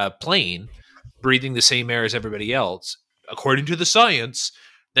a plane breathing the same air as everybody else, according to the science,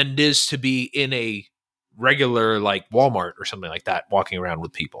 than it is to be in a regular like Walmart or something like that, walking around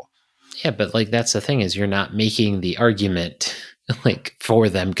with people. Yeah, but like that's the thing is you're not making the argument like for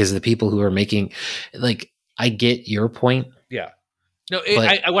them because the people who are making, like, I get your point. Yeah. No,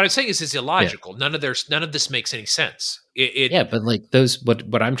 what I'm saying is it's illogical. Yeah. None of this makes any sense. Yeah, but like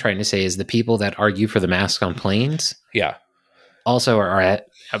what I'm trying to say is the people that argue for the mask on planes, also are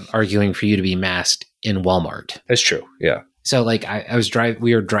arguing for you to be masked in Walmart. That's true. Yeah. So like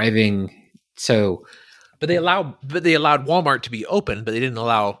we were driving. So, but they allowed Walmart to be open, but they didn't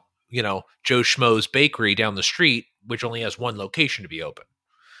allow Joe Schmo's bakery down the street, which only has one location to be open.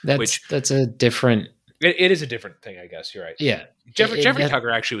 That's a different. It is a different thing, I guess. You're right. Yeah. Jeffrey Tucker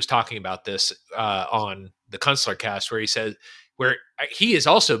actually was talking about this on the Kunstler cast, where he said, where he is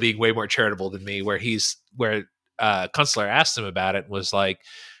also being way more charitable than me, where Kunstler asked him about it and was like,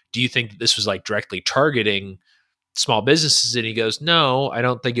 do you think that this was like directly targeting small businesses? And he goes, no, I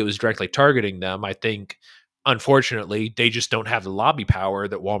don't think it was directly targeting them. I think, unfortunately, they just don't have the lobby power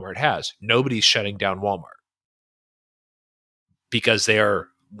that Walmart has. Nobody's shutting down Walmart because they are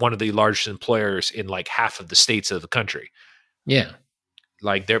one of the largest employers in like half of the states of the country. Yeah.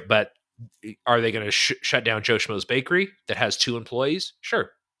 Like but are they going to shut down Joe Schmo's bakery that has 2 employees?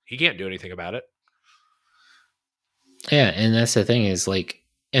 Sure. He can't do anything about it. Yeah. And that's the thing is like,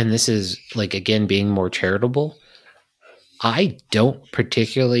 and this is like, again, being more charitable. I don't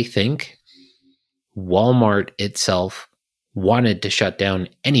particularly think Walmart itself wanted to shut down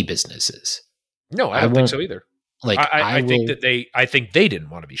any businesses. No, I don't think so either. Like I think they didn't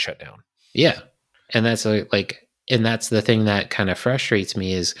want to be shut down. Yeah. And that's and that's the thing that kind of frustrates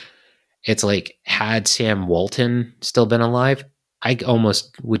me is it's like, had Sam Walton still been alive, I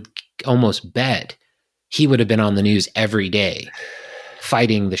would almost bet he would have been on the news every day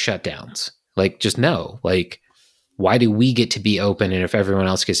fighting the shutdowns. Like, just no, like, why do we get to be open and if everyone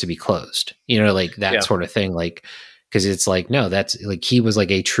else gets to be closed? Like that sort of thing. Like, cause it's like, no, that's like, he was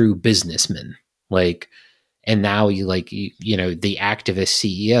like a true businessman. Like, and now the activist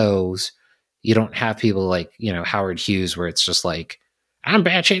CEOs, you don't have people like, Howard Hughes, where it's just like, I'm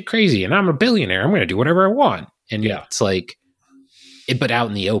batshit crazy and I'm a billionaire. I'm going to do whatever I want. And it's like, but out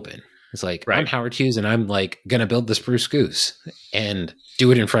in the open, it's like, right. I'm Howard Hughes and I'm like going to build the Spruce Goose and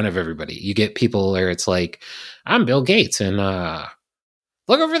do it in front of everybody. You get people where it's like, I'm Bill Gates and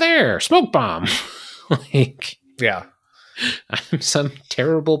look over there, smoke bomb. Like, yeah. I'm some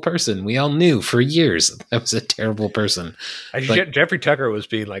terrible person. We all knew for years I was a terrible person. Jeffrey Tucker was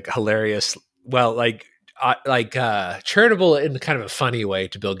being like hilarious well, charitable in kind of a funny way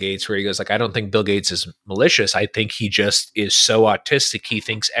to Bill Gates, where he goes like, I don't think Bill Gates is malicious. I think he just is so autistic. He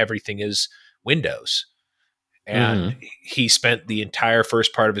thinks everything is Windows. And he spent the entire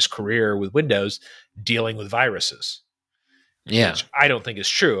first part of his career with Windows dealing with viruses. Yeah. Which I don't think is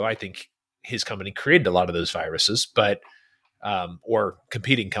true. I think his company created a lot of those viruses, but or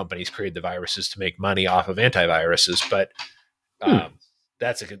competing companies created the viruses to make money off of antiviruses. But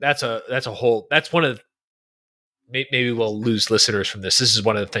that's one of, maybe we'll lose listeners from this. This is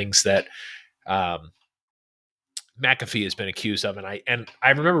one of the things that McAfee has been accused of. And I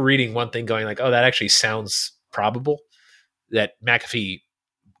remember reading one thing going like, oh, that actually sounds probable, that McAfee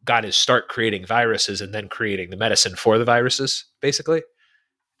got his start creating viruses and then creating the medicine for the viruses, basically.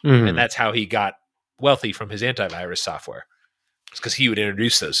 And that's how he got wealthy from his antivirus software. It's because he would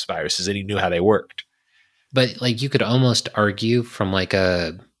introduce those viruses and he knew how they worked. But like, you could almost argue from like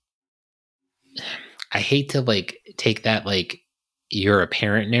I hate to like take that like you're a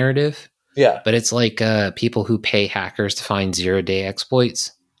parent narrative. Yeah. But it's like people who pay hackers to find 0-day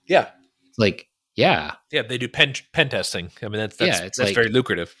exploits. Yeah. Like, yeah. Yeah, they do pen testing. I mean, that's like, very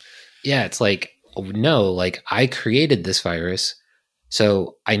lucrative. Yeah, it's like, no, like I created this virus,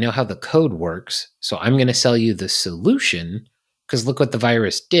 so I know how the code works. So I'm going to sell you the solution because look what the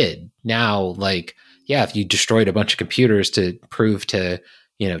virus did. Now, like, yeah, if you destroyed a bunch of computers to prove to,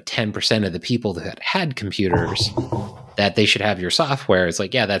 10% of the people that had computers that they should have your software, it's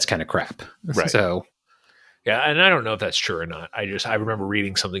like, yeah, that's kind of crap. Right. So, yeah, and I don't know if that's true or not. I remember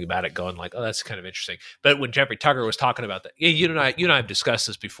reading something about it going like, oh, that's kind of interesting. But when Jeffrey Tucker was talking about that, you and I have discussed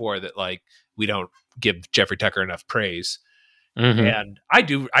this before, that like we don't give Jeffrey Tucker enough praise. And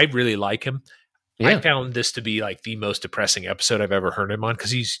I really like him. Yeah. I found this to be like the most depressing episode I've ever heard him on, because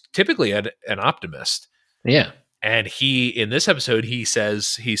he's typically an optimist. Yeah. And in this episode, he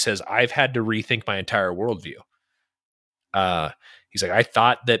says, I've had to rethink my entire worldview. He's like, I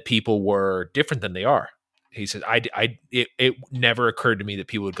thought that people were different than they are. He said, it never occurred to me that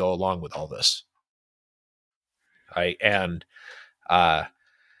people would go along with all this. And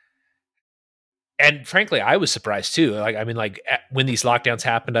frankly, I was surprised too. Like, I mean, like when these lockdowns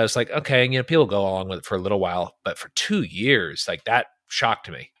happened, I was like, okay, people go along with it for a little while, but for 2 years, like that shocked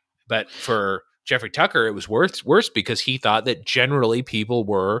me. But for Jeffrey Tucker, it was worse because he thought that generally people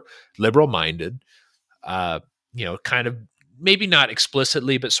were liberal minded, kind of, maybe not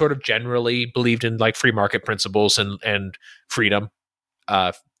explicitly, but sort of generally believed in like free market principles and freedom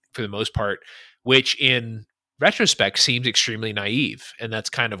for the most part, which in retrospect seems extremely naive. And that's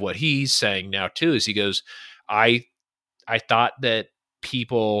kind of what he's saying now too, is he goes, I thought that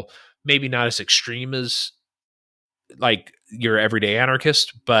people, maybe not as extreme as like your everyday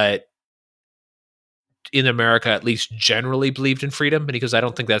anarchist, but in America, at least generally believed in freedom. And he goes, I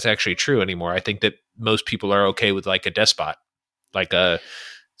don't think that's actually true anymore. I think that most people are okay with like a despot, like a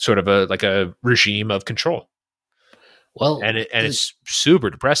sort of like a regime of control. Well, and it's super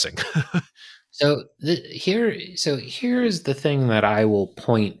depressing. So here's the thing that I will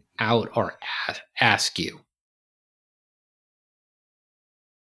point out or ask you.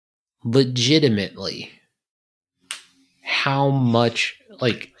 Legitimately, how much,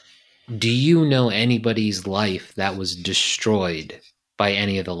 like, do you know anybody's life that was destroyed by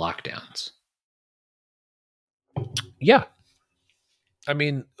any of the lockdowns? Yeah. I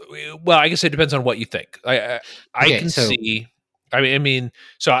mean, well, I guess it depends on what you think. I see. I mean,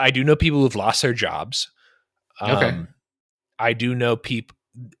 so I do know people who've lost their jobs. Okay. I do know people.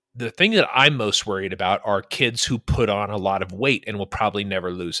 The thing that I'm most worried about are kids who put on a lot of weight and will probably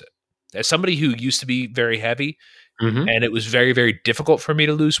never lose it. As somebody who used to be very heavy, and it was very, very difficult for me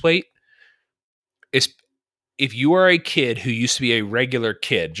to lose weight, if you are a kid who used to be a regular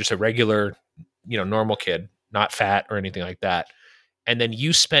kid, just a regular, normal kid, not fat or anything like that, and then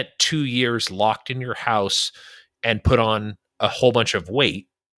you spent 2 years locked in your house and put on a whole bunch of weight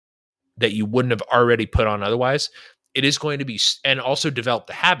that you wouldn't have already put on otherwise, it is going to be, and also develop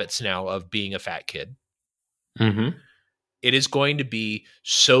the habits now of being a fat kid. It is going to be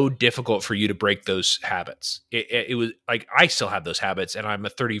so difficult for you to break those habits. It was like, I still have those habits and I'm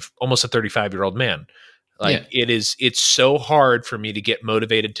almost a 35-year-old man. Like it's so hard for me to get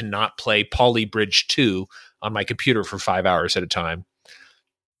motivated to not play Poly Bridge 2 on my computer for 5 hours at a time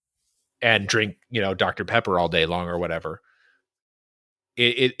and drink, Dr. Pepper all day long or whatever.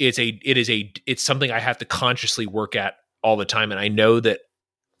 It's something I have to consciously work at all the time. And I know that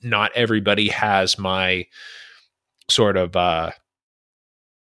not everybody has my sort of, I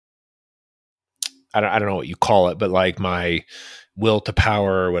don't know what you call it, but like my will to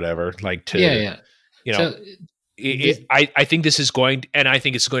power or whatever, like to, So I think this is going, and I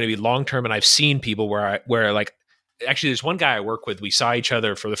think it's going to be long term. And I've seen people where like, actually, there's one guy I work with. We saw each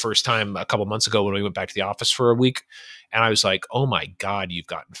other for the first time a couple months ago when we went back to the office for a week, and I was like, "Oh my God, you've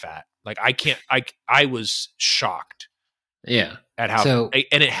gotten fat!" Like I was shocked. Yeah, at how,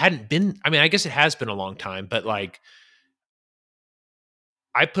 and it hadn't been. I mean, I guess it has been a long time, but like,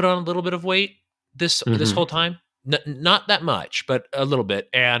 I put on a little bit of weight this whole time, not that much, but a little bit,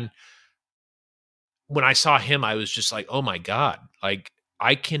 and when I saw him, I was just like, oh my God, like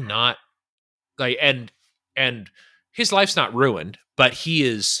I cannot like, and his life's not ruined, but he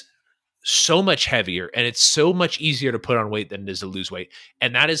is so much heavier and it's so much easier to put on weight than it is to lose weight.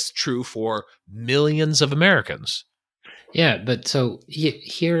 And that is true for millions of Americans. Yeah. But so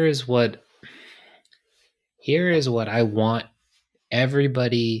here is what I want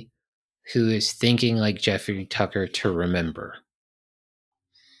everybody who is thinking like Jeffrey Tucker to remember.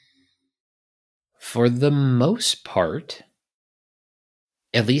 For the most part,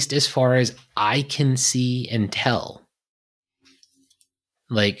 at least as far as I can see and tell,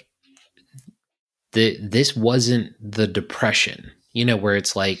 like this wasn't the Depression, where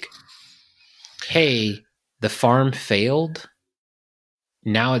it's like, hey, the farm failed,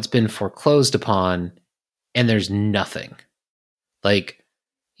 now it's been foreclosed upon, and there's nothing. Like,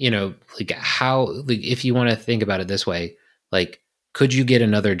 like how, like if you want to think about it this way, like, could you get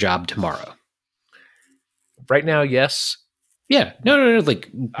another job tomorrow? Right now, yes. Yeah. No. Like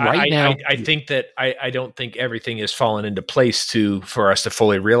now, I think that I don't think everything has fallen into place for us to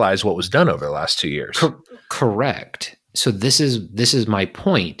fully realize what was done over the last 2 years. Correct. So this is my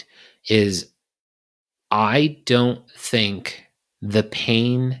point. Is I don't think the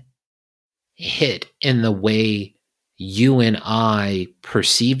pain hit in the way you and I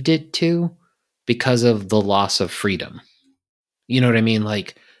perceived it to because of the loss of freedom. You know what I mean?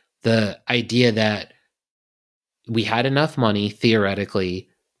 Like the idea that we had enough money theoretically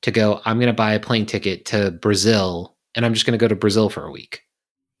to go, I'm going to buy a plane ticket to Brazil and I'm just going to go to Brazil for a week.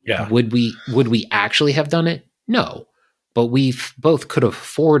 Yeah. Would we actually have done it? No. But we both could have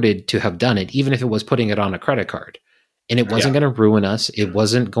afforded to have done it, even if it was putting it on a credit card. And it wasn't going to ruin us. It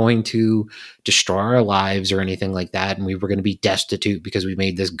wasn't going to destroy our lives or anything like that. And we were going to be destitute because we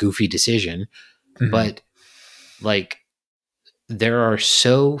made this goofy decision. Mm-hmm. But like, there are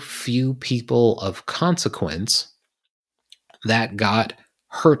so few people of consequence that got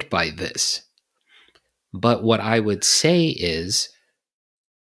hurt by this. But what I would say is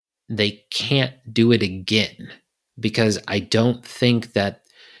they can't do it again, because I don't think that,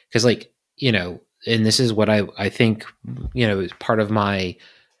 because like, and this is what I think, is part of my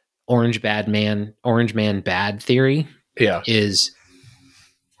orange man bad theory. Yeah. Is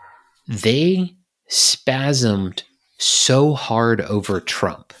they spasmed so hard over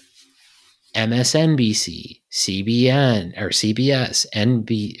Trump. MSNBC, CBN or CBS,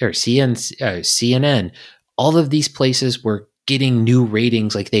 CNN, all of these places were getting new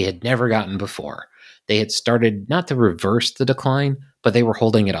ratings like they had never gotten before. They had started not to reverse the decline, but they were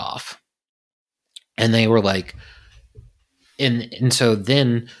holding it off. And they were like, and so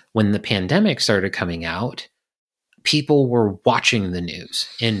then when the pandemic started coming out, people were watching the news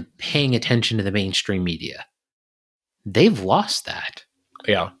and paying attention to the mainstream media. They've lost that.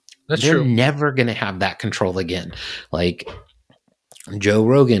 Yeah, that's They're true. never going to have that control again. Like Joe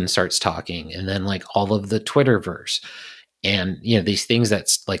Rogan starts talking, and then like all of the Twitterverse and, these things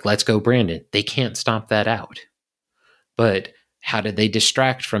that's like, let's go Brandon. They can't stomp that out. But how did they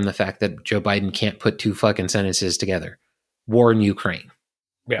distract from the fact that Joe Biden can't put two fucking sentences together? War in Ukraine.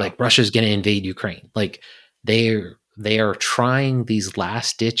 Yeah. Like Russia's going to invade Ukraine. Like they are trying these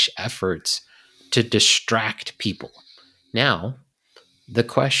last ditch efforts to distract people. Now, the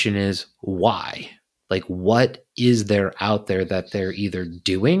question is why? Like, what is there out there that they're either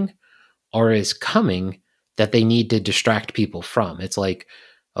doing or is coming that they need to distract people from? It's like,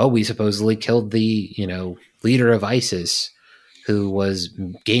 oh, we supposedly killed the, leader of ISIS who was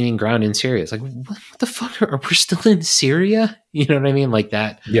gaining ground in Syria. It's like, what the fuck? Are we still in Syria? You know what I mean? Like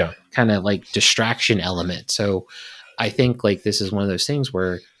that kind of like distraction element. So I think like this is one of those things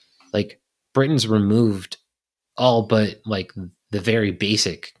where like Britain's removed all but like the very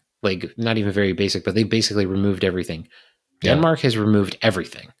basic, like not even very basic, but they basically removed everything. Yeah. Denmark has removed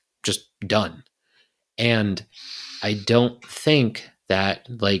everything, just done. And I don't think that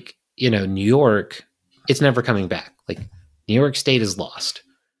like, New York, it's never coming back. Like New York State is lost.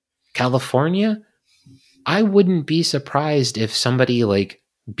 California, I wouldn't be surprised if somebody like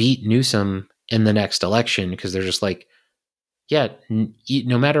beat Newsom in the next election, because they're just like, yeah,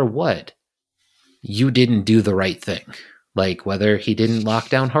 no matter what, you didn't do the right thing. Like whether he didn't lock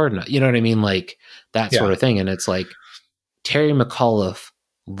down hard enough, you know what I mean? Like that sort of thing. And it's like Terry McAuliffe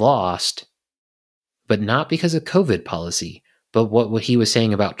lost, but not because of COVID policy, but what he was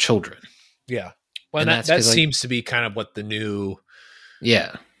saying about children. Yeah. Well, and that seems to be kind of what the new,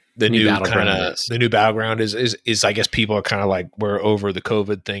 the new battleground is I guess people are kind of like, we're over the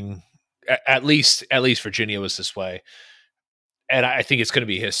COVID thing. At least Virginia was this way. And I think it's going to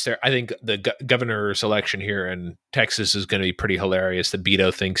be I think the governor's election here in Texas is going to be pretty hilarious. The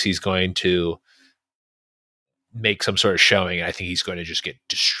Beto thinks he's going to make some sort of showing. I think he's going to just get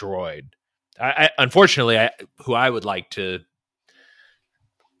destroyed. Unfortunately, who I would like to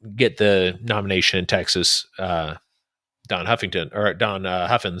get the nomination in Texas, Don Huffington,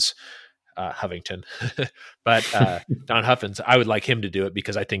 but Don Huffins, I would like him to do it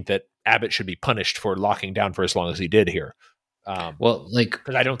because I think that Abbott should be punished for locking down for as long as he did here.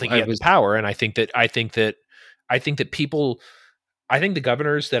 Because I don't think he had the power, and I think that the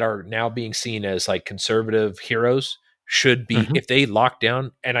governors that are now being seen as like conservative heroes should be, if they lock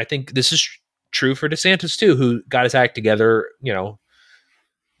down, and I think this is true for DeSantis too, who got his act together,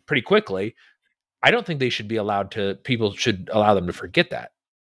 pretty quickly. I don't think they should be people should allow them to forget that.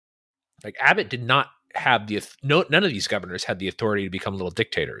 Like Abbott did not have none of these governors had the authority to become little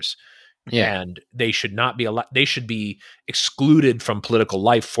dictators. Yeah. And they should not be they should be excluded from political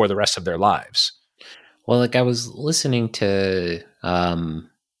life for the rest of their lives. Well, like I was listening to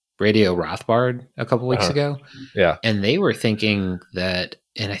Radio Rothbard a couple weeks ago. Yeah. And they were thinking that,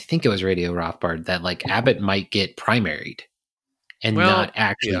 and I think it was Radio Rothbard, that like Abbott might get primaried and not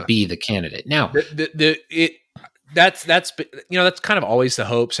actually be the candidate. Now, that's kind of always the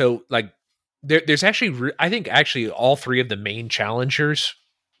hope. So like there's actually, I think actually all three of the main challengers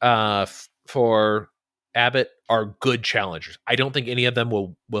for Abbott are good challengers. I don't think any of them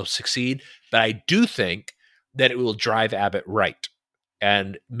will succeed, but I do think that it will drive Abbott right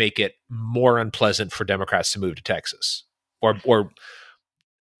and make it more unpleasant for Democrats to move to Texas, or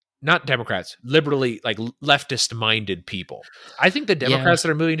not Democrats, liberally, like leftist minded people. I think the Democrats that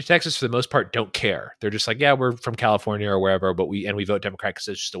are moving to Texas for the most part don't care. They're just like, yeah, we're from California or wherever, but we vote Democrat because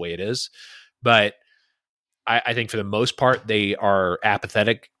it's just the way it is. But I think for the most part, they are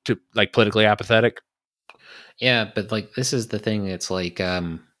apathetic to like politically apathetic. Yeah. But like, this is the thing. It's like,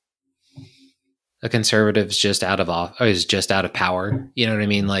 a conservative's just out of power. You know what I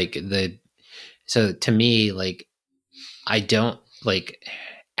mean? Like so to me, like, I don't like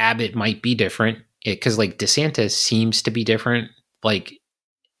Abbott might be different because like DeSantis seems to be different. Like,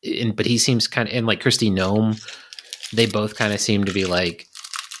 but he seems kind of, and like Kristi Noem, they both kind of seem to be like,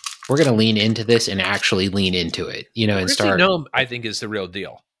 we're going to lean into this and actually lean into it, and Kristi start. Noem, I think, is the real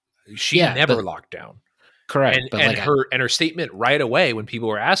deal. She never locked down. Correct. And her statement right away when people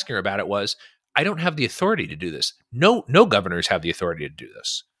were asking her about it was, I don't have the authority to do this. No governors have the authority to do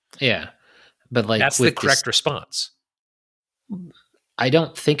this. Yeah. But like, that's the correct response. I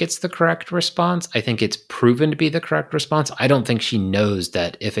don't think it's the correct response. I think it's proven to be the correct response. I don't think she knows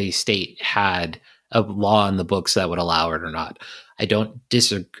that if a state had a law in the books that would allow it or not. I don't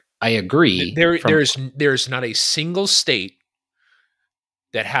disagree. I agree. There's not a single state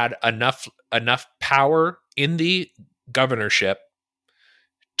that had enough power in the governorship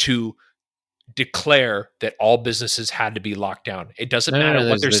to declare that all businesses had to be locked down. It doesn't matter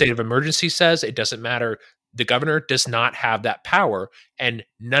what their state of emergency says. It doesn't matter. The governor does not have that power, and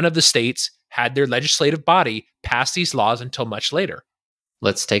none of the states had their legislative body pass these laws until much later.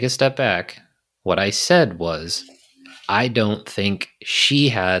 Let's take a step back. What I said was, I don't think she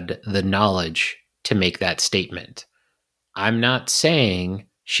had the knowledge to make that statement. I'm not saying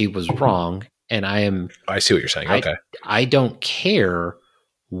she was wrong, and I see what you're saying. Okay. I don't care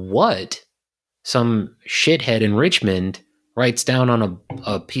what some shithead in Richmond writes down on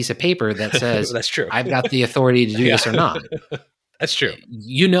a piece of paper that says, that's true. I've got the authority to do this or not. That's true.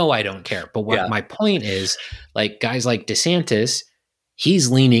 I don't care. But what my point is, like guys like DeSantis,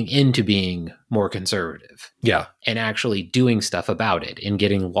 he's leaning into being more conservative. Yeah. And actually doing stuff about it and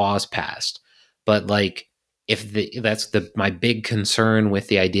getting laws passed. But like, that's my big concern with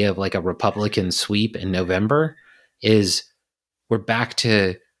the idea of like a Republican sweep in November is we're back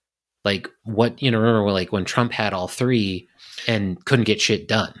to like what, remember like when Trump had all three and couldn't get shit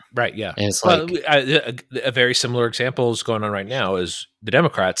done. Right. Yeah. And it's a very similar example is going on right now is the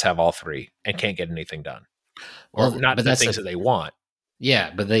Democrats have all three and can't get anything done. Or not the things that they want.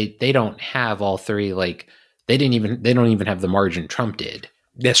 Yeah. But they don't have all three. Like they don't even have the margin Trump did.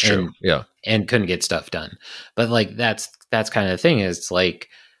 That's true. Yeah. And couldn't get stuff done. But like, that's kind of the thing is like,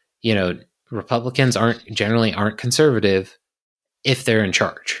 Republicans aren't conservative if they're in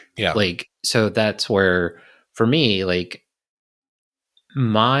charge. Yeah. Like, so that's where, for me, like,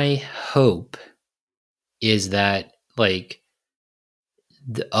 my hope is that like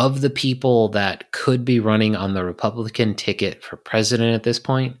of the people that could be running on the Republican ticket for president at this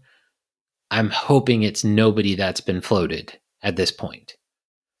point, I'm hoping it's nobody that's been floated at this point.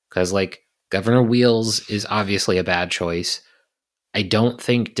 Because like Governor Wheels is obviously a bad choice. I don't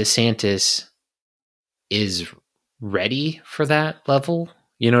think DeSantis is ready for that level.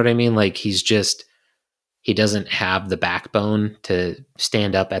 You know what I mean? Like he doesn't have the backbone to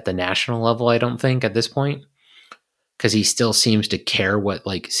stand up at the national level, I don't think, at this point. Because he still seems to care what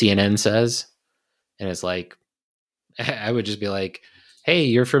like CNN says. And it's like, I would just be like, hey,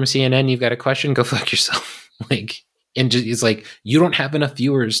 you're from CNN, you've got a question, go fuck yourself. Like, and just, it's like, you don't have enough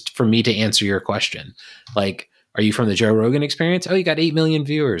viewers for me to answer your question. Like, are you from the Joe Rogan Experience? Oh, you got 8 million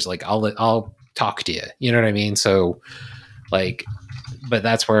viewers. Like, I'll talk to you. You know what I mean? So, like, but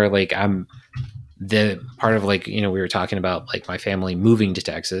that's where like I'm the part of like, you know, we were talking about like my family moving to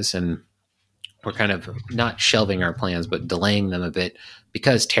Texas, and we're kind of not shelving our plans, but delaying them a bit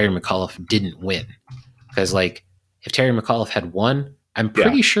because Terry McAuliffe didn't win. Because like if Terry McAuliffe had won, I'm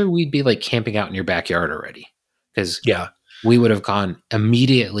pretty sure we'd be like camping out in your backyard already. Because we would have gone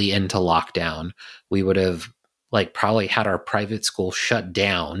immediately into lockdown. We would have like probably had our private school shut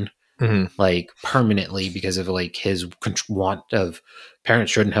down like permanently because of like his want of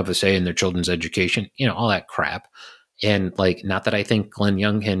parents shouldn't have a say in their children's education, you know, all that crap. And like, not that I think Glenn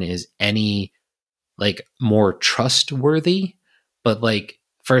Youngkin is any like more trustworthy, but like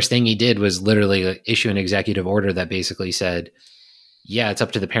first thing he did was literally like, issue an executive order that basically said, yeah, it's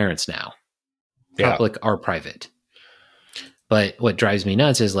up to the parents now, public or private. But what drives me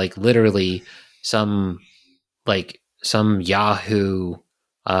nuts is like literally some Yahoo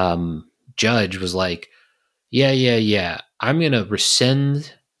judge was like, yeah, I'm going to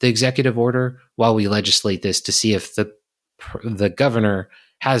rescind the executive order while we legislate this to see if the governor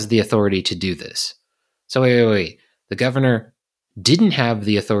has the authority to do this. So wait. The governor didn't have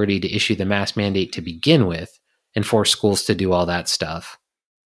the authority to issue the mask mandate to begin with and force schools to do all that stuff.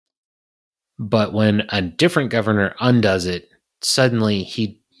 But when a different governor undoes it,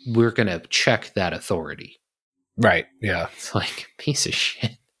 suddenly we're going to check that authority. Right. Yeah. It's like piece of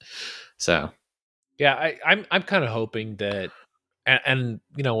shit. So yeah, I'm kind of hoping that, and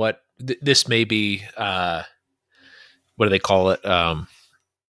you know what, this may be, what do they call it?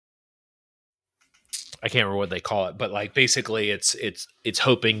 I can't remember what they call it, but like basically it's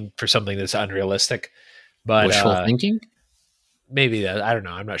hoping for something that's unrealistic, but wishful thinking. Maybe that, I don't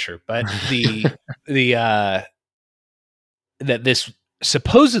know. I'm not sure, but that this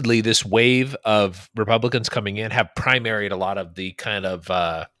supposedly this wave of Republicans coming in have primaried a lot of the kind of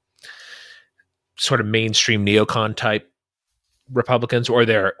sort of mainstream neocon type Republicans, or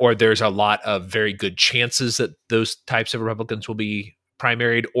there's a lot of very good chances that those types of Republicans will be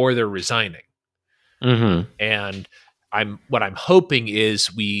primaried, or they're resigning. Mm-hmm. And what I'm hoping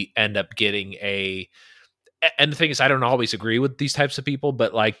is we end up getting and the thing is, I don't always agree with these types of people,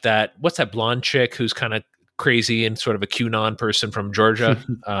 but like what's that blonde chick who's kind of crazy and sort of a QAnon person from Georgia?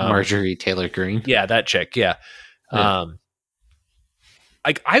 Marjorie Taylor Greene. Yeah, that chick. Yeah.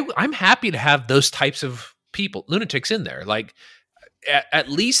 Like I'm happy to have those types of people, lunatics in there. Like at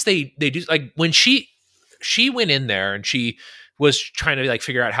least they do, like when she went in there and she was trying to like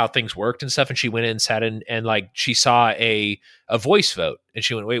figure out how things worked and stuff. And she went in, sat in, and like she saw a voice vote, and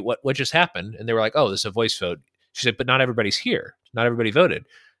she went, wait, what just happened? And they were like, oh, this is a voice vote. She said, but not everybody's here. Not everybody voted.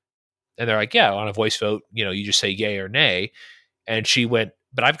 And they're like, yeah, on a voice vote, you know, you just say yay or nay. And she went,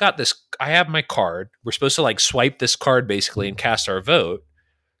 but I've got this, I have my card. We're supposed to like swipe this card basically and cast our vote.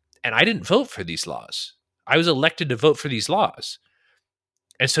 And I didn't vote for these laws. I was elected to vote for these laws.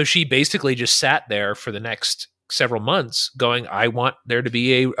 And so she basically just sat there for the next several months going, I want there to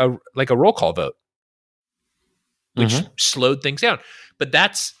be a roll call vote, which slowed things down. But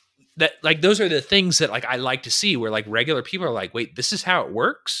those are the things that like I like to see, where like regular people are like, wait, this is how it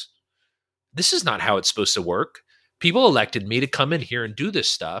works? This is not how it's supposed to work. People elected me to come in here and do this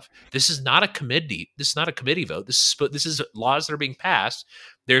stuff. This is not a committee. This is not a committee vote. This is laws that are being passed.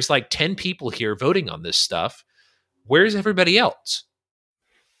 There's like 10 people here voting on this stuff. Where's everybody else?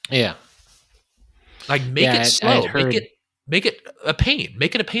 Yeah. Like make it slow. Make it a pain.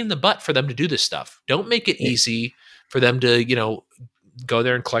 Make it a pain in the butt for them to do this stuff. Don't make it easy for them to, you know, go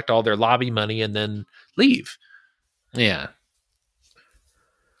there and collect all their lobby money and then leave. Yeah.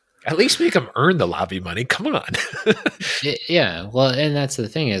 At least make them earn the lobby money. Come on. Yeah. Well, and that's the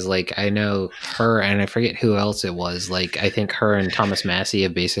thing is like, I know her and I forget who else it was. Like, I think her and Thomas Massie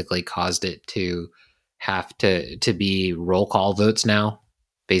have basically caused it to have to be roll call votes now.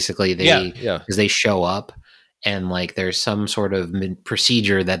 Basically, because they show up, and like there's some sort of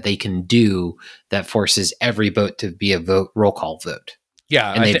procedure that they can do that forces every vote to be a roll call vote.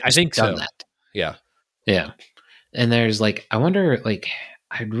 Yeah, and I think so. That. Yeah. And there's like, I wonder, like,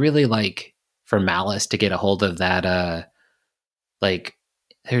 I'd really like for Malice to get a hold of that. Like,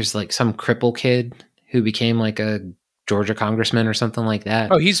 there's like some cripple kid who became like a Georgia congressman or something like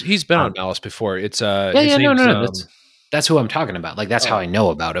that. Oh, he's been on Malice before. It's no. That's who I'm talking about. Like, that's how I know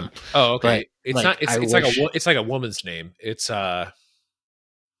about him. Oh, okay. But, it's like, not. It's like a woman's name. It's like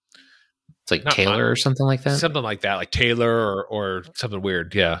Taylor or something like that. Something like that, like Taylor or something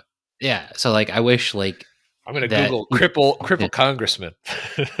weird. Yeah. Yeah. So like, I wish like I'm gonna Google cripple congressman.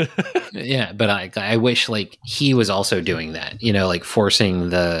 Yeah, but I wish like he was also doing that. You know, like forcing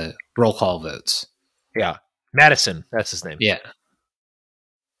the roll call votes. Yeah. Madison, that's his name. Yeah.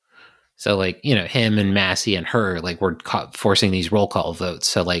 So like, you know, him and Massey and her like were forcing these roll call votes.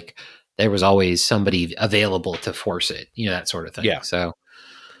 So like there was always somebody available to force it, you know, that sort of thing. Yeah. So,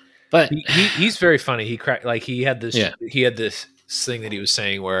 but he's very funny. He had this thing that he was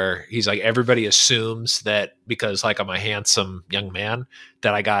saying where he's like, everybody assumes that because like I'm a handsome young man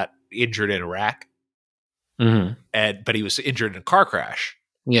that I got injured in Iraq. Mm-hmm. But he was injured in a car crash.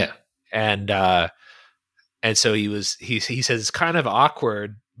 Yeah. And so he says it's kind of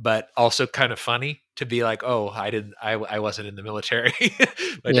awkward, but also kind of funny to be like, oh, I wasn't in the military.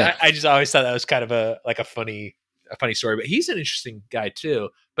 But yeah. I just always thought that was kind of a funny story, but he's an interesting guy too.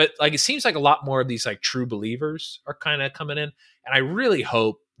 But like, it seems like a lot more of these like true believers are kind of coming in. And I really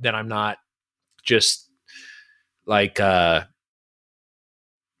hope that I'm not just like,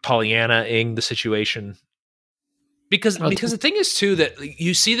 Pollyanna-ing the situation. Because the thing is too that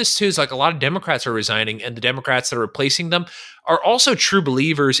you see this too is like a lot of Democrats are resigning, and the Democrats that are replacing them are also true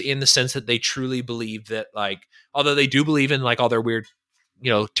believers in the sense that they truly believe that, like, although they do believe in like all their weird, you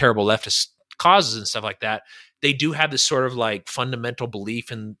know, terrible leftist causes and stuff like that, they do have this sort of like fundamental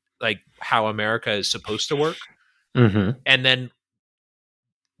belief in like how America is supposed to work. Mm-hmm. And then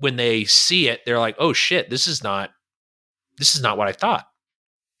when they see it, they're like, oh shit, this is not what I thought,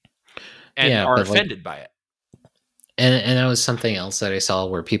 and are offended by it. And that was something else that I saw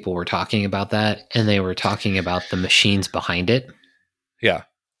where people were talking about that, and they were talking about the machines behind it. Yeah.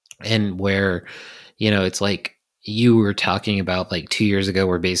 And where, you know, it's like you were talking about like 2 years ago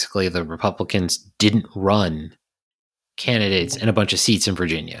where basically the Republicans didn't run candidates in a bunch of seats in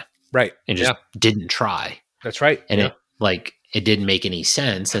Virginia. Right. And just didn't try. That's right. And it didn't make any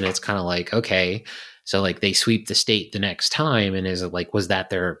sense. And it's kind of like, okay, so like they sweep the state the next time, and is it like, was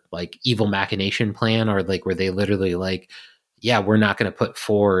that their like evil machination plan, or like were they literally like, yeah, we're not going to put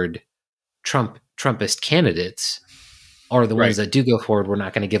forward Trumpist candidates, or the ones that do go forward, we're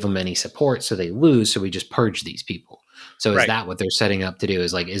not going to give them any support, so they lose, so we just purge these people. So is that what they're setting up to do?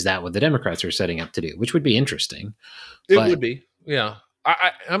 Is that what the Democrats are setting up to do? Which would be interesting. It would be, yeah.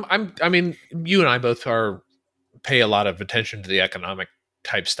 I mean, you and I both pay a lot of attention to the economic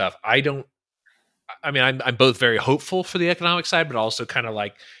type stuff. I'm both very hopeful for the economic side, but also kind of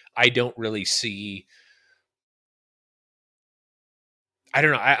like, I don't really see, I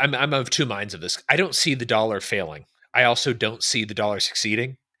don't know. I'm of two minds of this. I don't see the dollar failing. I also don't see the dollar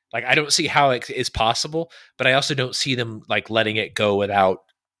succeeding. Like, I don't see how it is possible, but I also don't see them like letting it go without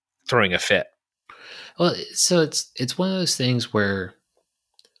throwing a fit. Well, so it's one of those things where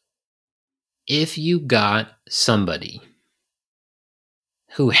if you got somebody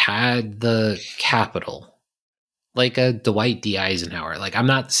who had the capital, like a Dwight D. Eisenhower. Like, I'm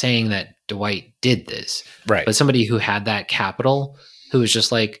not saying that Dwight did this, right? But somebody who had that capital, who was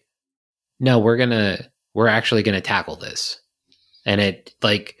just like, no, we're actually gonna tackle this, and it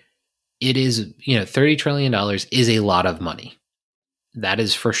is, you know, $30 trillion is a lot of money, that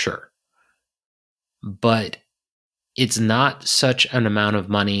is for sure, but it's not such an amount of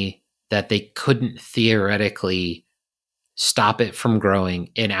money that they couldn't theoretically stop it from growing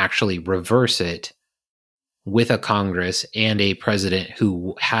and actually reverse it with a Congress and a president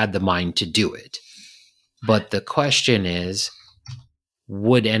who had the mind to do it. But the question is,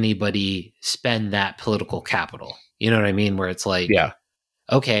 would anybody spend that political capital? You know what I mean? Where it's like, yeah,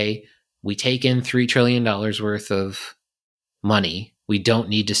 okay, we take in $3 trillion worth of money. We don't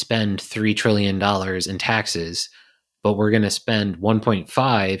need to spend $3 trillion in taxes, but we're going to spend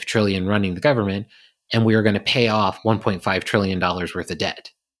 $1.5 trillion running the government, and we are going to pay off $1.5 trillion worth of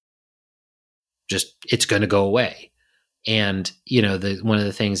debt. Just, it's going to go away. And, you know, one of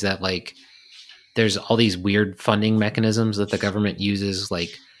the things that, like, there's all these weird funding mechanisms that the government uses, like,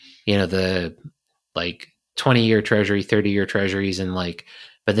 you know, the, like, 20-year treasury, 30-year treasuries, and like,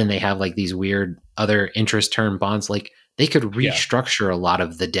 but then they have like these weird other interest term bonds. Like, they could restructure a lot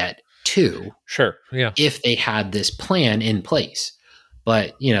of the debt too. Sure. Yeah. If they had this plan in place.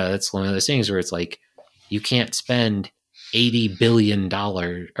 But, that's one of those things where it's like, you can't spend $80 billion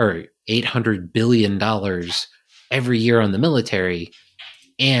or $800 billion every year on the military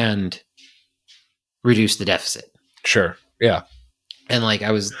and reduce the deficit. Sure. Yeah. And like,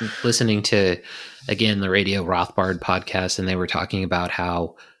 I was listening to, again, the Radio Rothbard podcast, and they were talking about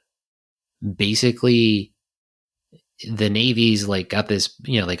how basically the Navy's like got this,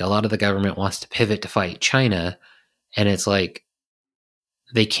 like a lot of the government wants to pivot to fight China. And it's like,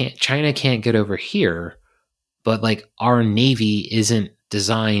 China can't get over here, but like our Navy isn't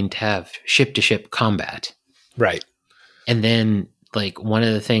designed to have ship to ship combat. Right. And then like one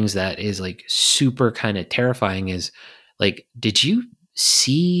of the things that is like super kind of terrifying is like, did you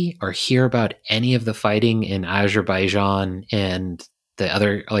see or hear about any of the fighting in Azerbaijan and the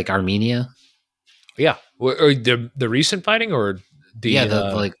other, like Armenia? Yeah. Or the recent fighting, or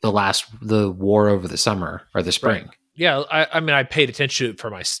the war over the summer or the spring. Right. Yeah. I mean, I paid attention to it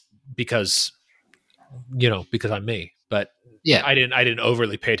because I'm me, but yeah, I didn't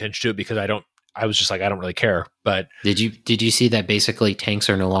overly pay attention to it because I was just like, I don't really care. But did you see that basically tanks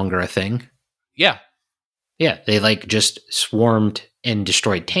are no longer a thing? Yeah. Yeah. They like just swarmed and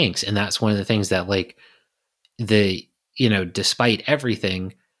destroyed tanks. And that's one of the things that like despite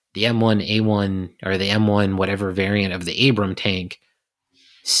everything, the M1A1 or the M1, whatever variant of the Abram tank,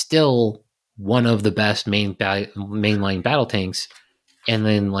 still one of the best mainline battle tanks. And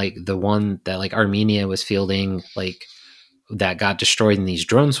then like the one that like Armenia was fielding, like that got destroyed in these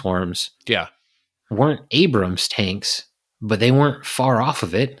drone swarms. Yeah. Weren't Abrams tanks, but they weren't far off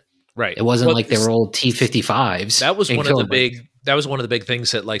of it. Right. It wasn't like they were old T-55s. That was one of the big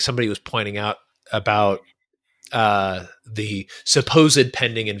things that like somebody was pointing out about the supposed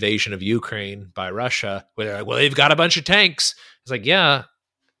pending invasion of Ukraine by Russia, where they're like, well, they've got a bunch of tanks. It's like, yeah,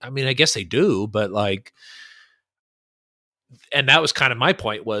 I mean, I guess they do, but like, and that was kind of my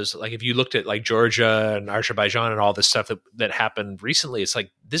point was like, if you looked at like Georgia and Azerbaijan and all this stuff that happened recently, it's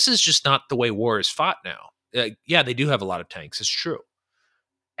like, this is just not the way war is fought now. Yeah, they do have a lot of tanks. It's true.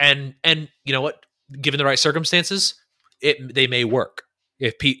 And you know what, given the right circumstances, they may work.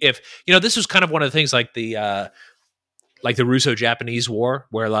 If this was kind of one of the things like the Russo-Japanese War,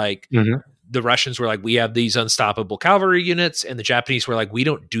 where like the Russians were like, we have these unstoppable cavalry units, and the Japanese were like, we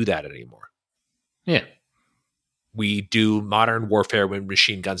don't do that anymore. Yeah, we do modern warfare with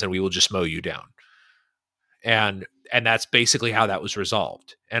machine guns, and we will just mow you down. And that's basically how that was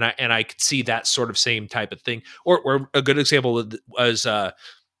resolved. And I could see that sort of same type of thing. Or a good example was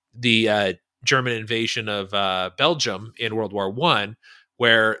the German invasion of Belgium in World War I,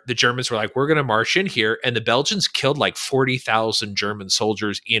 where the Germans were like, we're going to march in here. And the Belgians killed like 40,000 German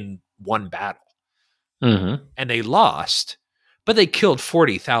soldiers in one battle. Mm-hmm. And they lost, but they killed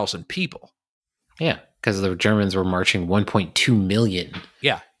 40,000 people. Yeah, because the Germans were marching 1.2 million.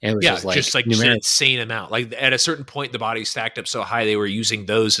 Yeah. And it was just an insane amount. Like at a certain point, the bodies stacked up so high, they were using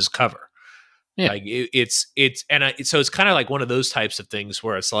those as cover. Yeah. Like so it's kind of like one of those types of things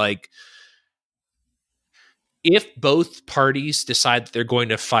where it's like, if both parties decide that they're going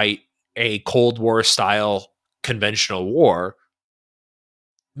to fight a Cold War style conventional war,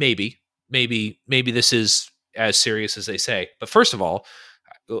 maybe this is as serious as they say. But first of all,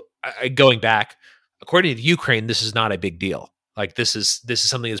 going back, according to Ukraine, this is not a big deal. Like this is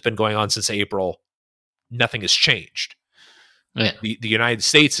something that's been going on since April. Nothing has changed. Yeah. The United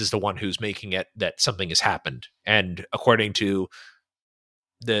States is the one who's making it that something has happened. And according to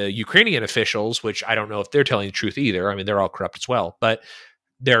the Ukrainian officials, which I don't know if they're telling the truth either. I mean, they're all corrupt as well, but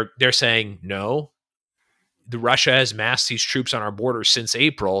they're saying, no, the Russia has massed these troops on our border since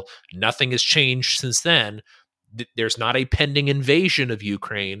April. Nothing has changed since then. There's not a pending invasion of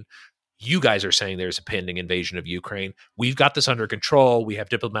Ukraine. You guys are saying there's a pending invasion of Ukraine. We've got this under control. We have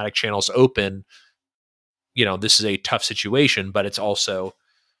diplomatic channels open. This is a tough situation, but it's also,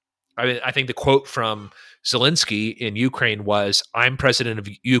 I think the quote from Zelensky in Ukraine was, I'm president of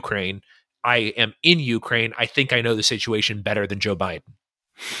Ukraine. I am in Ukraine. I think I know the situation better than Joe Biden.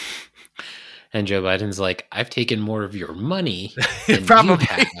 And Joe Biden's like, I've taken more of your money than Probably.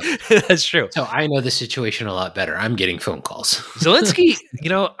 You have. That's true. So I know the situation a lot better. I'm getting phone calls. Zelensky,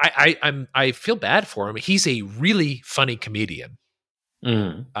 I feel bad for him. He's a really funny comedian.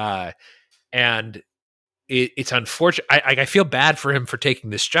 And it's unfortunate. I feel bad for him for taking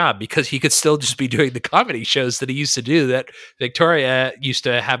this job because he could still just be doing the comedy shows that he used to do that Victoria used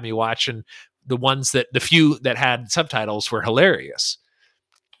to have me watch, and the few that had subtitles were hilarious.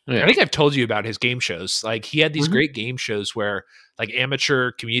 Yeah. I think I've told you about his game shows. Like he had these great game shows where like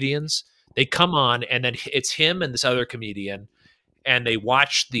amateur comedians, they come on and then it's him and this other comedian, and they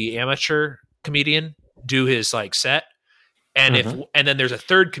watch the amateur comedian do his like set, and and then there's a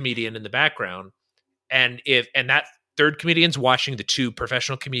third comedian in the background, and that third comedian's watching the two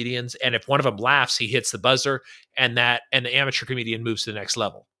professional comedians, and if one of them laughs, he hits the buzzer, and the amateur comedian moves to the next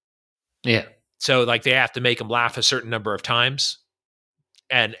level. Yeah. So like they have to make him laugh a certain number of times.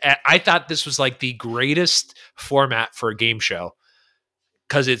 And I thought this was like the greatest format for a game show,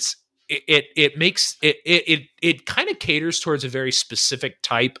 because it makes it kind of caters towards a very specific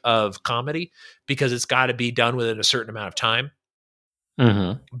type of comedy, because it's got to be done within a certain amount of time.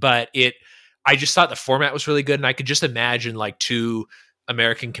 But I just thought the format was really good, and I could just imagine like two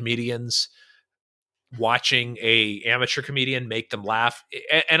American comedians watching a amateur comedian make them laugh.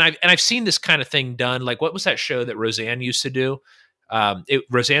 And I've seen this kind of thing done. Like, what was that show that Roseanne used to do?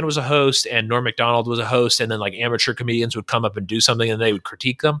 Roseanne was a host and Norm Macdonald was a host, and then like amateur comedians would come up and do something and they would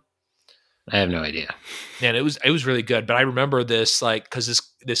critique them. I have no idea. And it was really good. But I remember this, like, because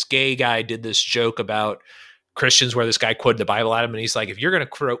this gay guy did this joke about Christians where this guy quoted the Bible at him, and he's like, if you're going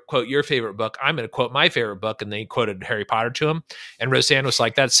to quote your favorite book, I'm going to quote my favorite book. And then he quoted Harry Potter to him. And Roseanne was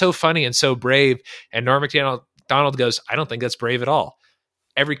like, that's so funny and so brave. And Norm Macdonald goes, I don't think that's brave at all.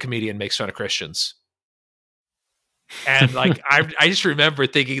 Every comedian makes fun of Christians. And like, I just remember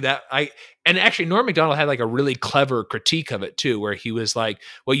thinking that and actually Norm Macdonald had like a really clever critique of it too, where he was like,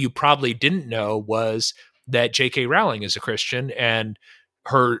 what you probably didn't know was that J.K. Rowling is a Christian, and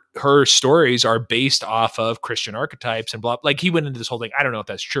her stories are based off of Christian archetypes and blah. Like, he went into this whole thing. I don't know if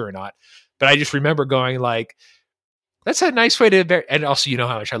that's true or not, but I just remember going like, that's a nice way to, and also, you know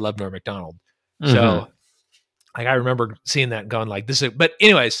how much I love Norm Macdonald. So like, I remember seeing that and going like, this is, but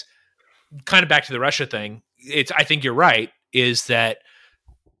anyways, kind of back to the Russia thing. I think you're right, is that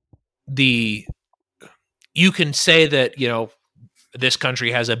you can say that, you know, this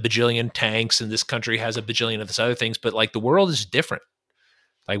country has a bajillion tanks and this country has a bajillion of this other things, but like the world is different.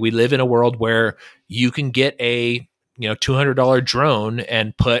 Like, we live in a world where you can get a, you know, $200 drone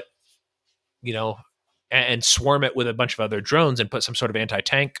and put, you know, and swarm it with a bunch of other drones and put some sort of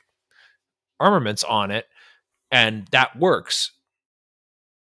anti-tank armaments on it. And that works.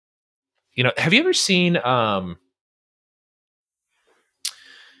 You know, have you ever seen, I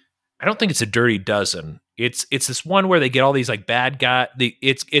don't think it's a Dirty Dozen. It's this one where they get all these like bad guy.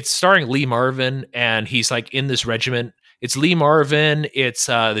 It's starring Lee Marvin, and he's like in this regiment. It's Lee Marvin. It's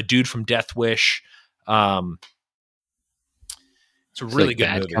the dude from Death Wish. It's a really like good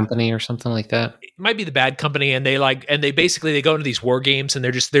Bad movie. Company or something like that. It might be the Bad Company, and they basically go into these war games, and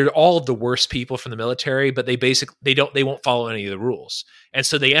they're all of the worst people from the military, but they won't follow any of the rules, and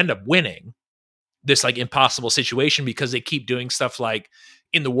so they end up winning this like impossible situation because they keep doing stuff like,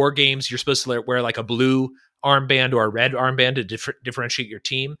 in the war games, you're supposed to wear like a blue armband or a red armband to differentiate your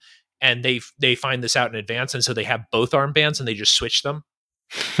team, and they find this out in advance, and so they have both armbands and they just switch them.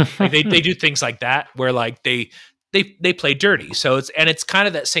 Like, they do things like that where like they play dirty. So it's kind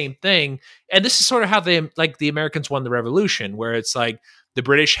of that same thing. And this is sort of how the Americans won the revolution, where it's like the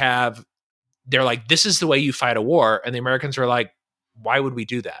British they're like, this is the way you fight a war. And the Americans are like, why would we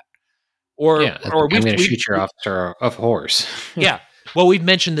do that? Or I'm going to shoot your officer of horse. Yeah. Well, we've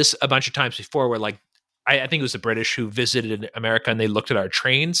mentioned this a bunch of times before, where like, I think it was the British who visited America, and they looked at our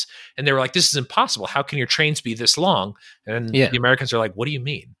trains and they were like, this is impossible. How can your trains be this long? And the Americans are like, what do you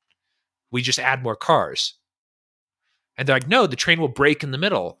mean? We just add more cars. And they're like, no, the train will break in the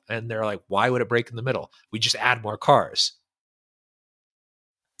middle. And they're like, why would it break in the middle? We just add more cars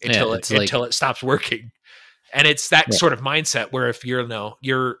until it stops working. And it's that sort of mindset where if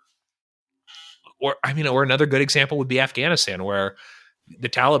or another good example would be Afghanistan, where the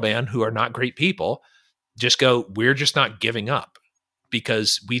Taliban, who are not great people, just go, we're just not giving up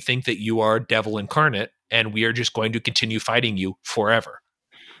because we think that you are devil incarnate, and we are just going to continue fighting you forever.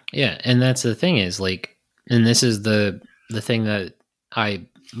 Yeah. And that's the thing is like, and this is the thing that I'm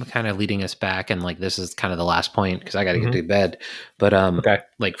kind of leading us back. And like, this is kind of the last point, because I got to get to bed. But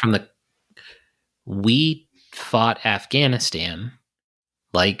like we fought Afghanistan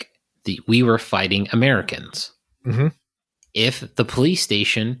like we were fighting Americans. Mm-hmm. If the police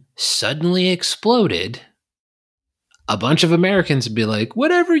station suddenly exploded, a bunch of Americans would be like,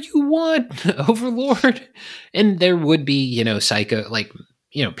 whatever you want, Overlord. And there would be, you know,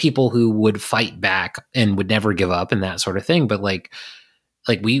 people who would fight back and would never give up and that sort of thing. But like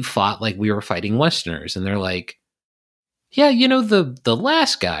we fought like we were fighting Westerners, and they're like, yeah, you know, the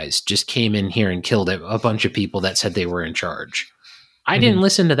last guys just came in here and killed a bunch of people that said they were in charge. I didn't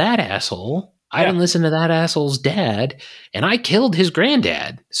listen to that asshole. I didn't listen to that asshole's dad, and I killed his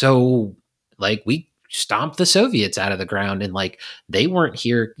granddad. So like, we stomped the Soviets out of the ground, and like, they weren't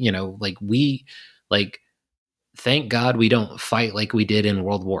here, you know, like thank God we don't fight like we did in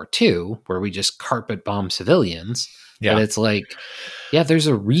World War II, where we just carpet bomb civilians. Yeah. But it's like, yeah, there's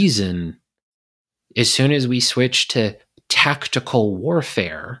a reason. As soon as we switch to tactical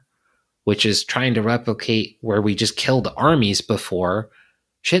warfare, which is trying to replicate where we just killed armies before,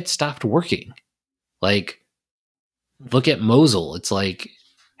 shit stopped working. Like, look at Mosul. It's like,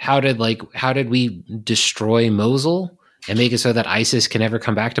 how did we destroy Mosul and make it so that ISIS can never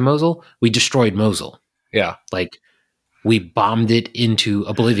come back to Mosul? We destroyed Mosul. Yeah. Like, we bombed it into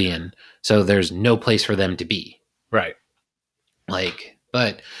oblivion, so there's no place for them to be. Right. Like,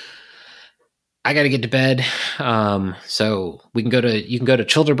 but I got to get to bed. So you can go to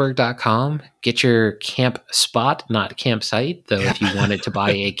Childerberg.com, get your camp spot, not campsite. Though if you wanted to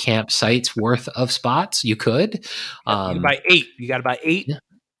buy a campsite's worth of spots, you could. You can buy 8. You got to buy 8. Yeah.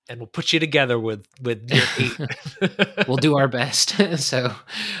 And we'll put you together with your 8. We'll do our best. So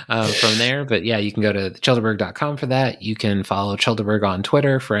from there, but yeah, you can go to Childerberg.com for that. You can follow Childerberg on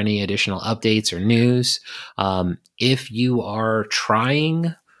Twitter for any additional updates or news. If you are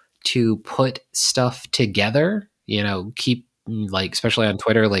trying to put stuff together, keep, like, especially on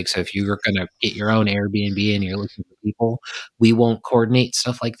Twitter, like, so if you're going to get your own Airbnb and you're looking for people, we won't coordinate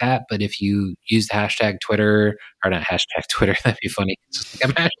stuff like that. But if you use the hashtag Twitter, or not hashtag Twitter, that'd be funny. Like,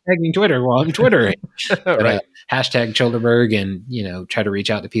 I'm hashtagging Twitter while I'm Twittering. Right. Hashtag Childerberg, and, try to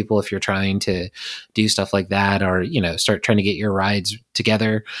reach out to people if you're trying to do stuff like that, or, start trying to get your rides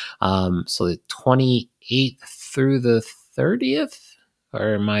together. So the 28th through the 30th,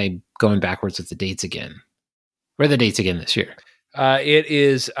 or am I going backwards with the dates again? Where are the dates again this year? It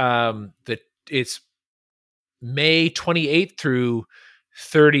is it's May 28th through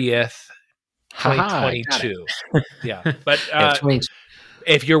 30th, 2022. Yeah, but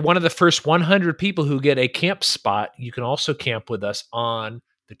if you're one of the first 100 people who get a camp spot, you can also camp with us on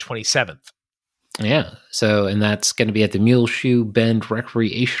the 27th. Yeah. So, and that's going to be at the Muleshoe Bend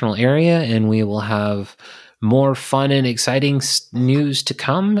Recreational Area, and we will have more fun and exciting news to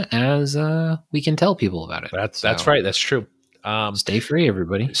come as we can tell people about it. That's right. That's true. Stay free,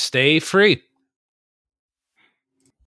 everybody. Stay free.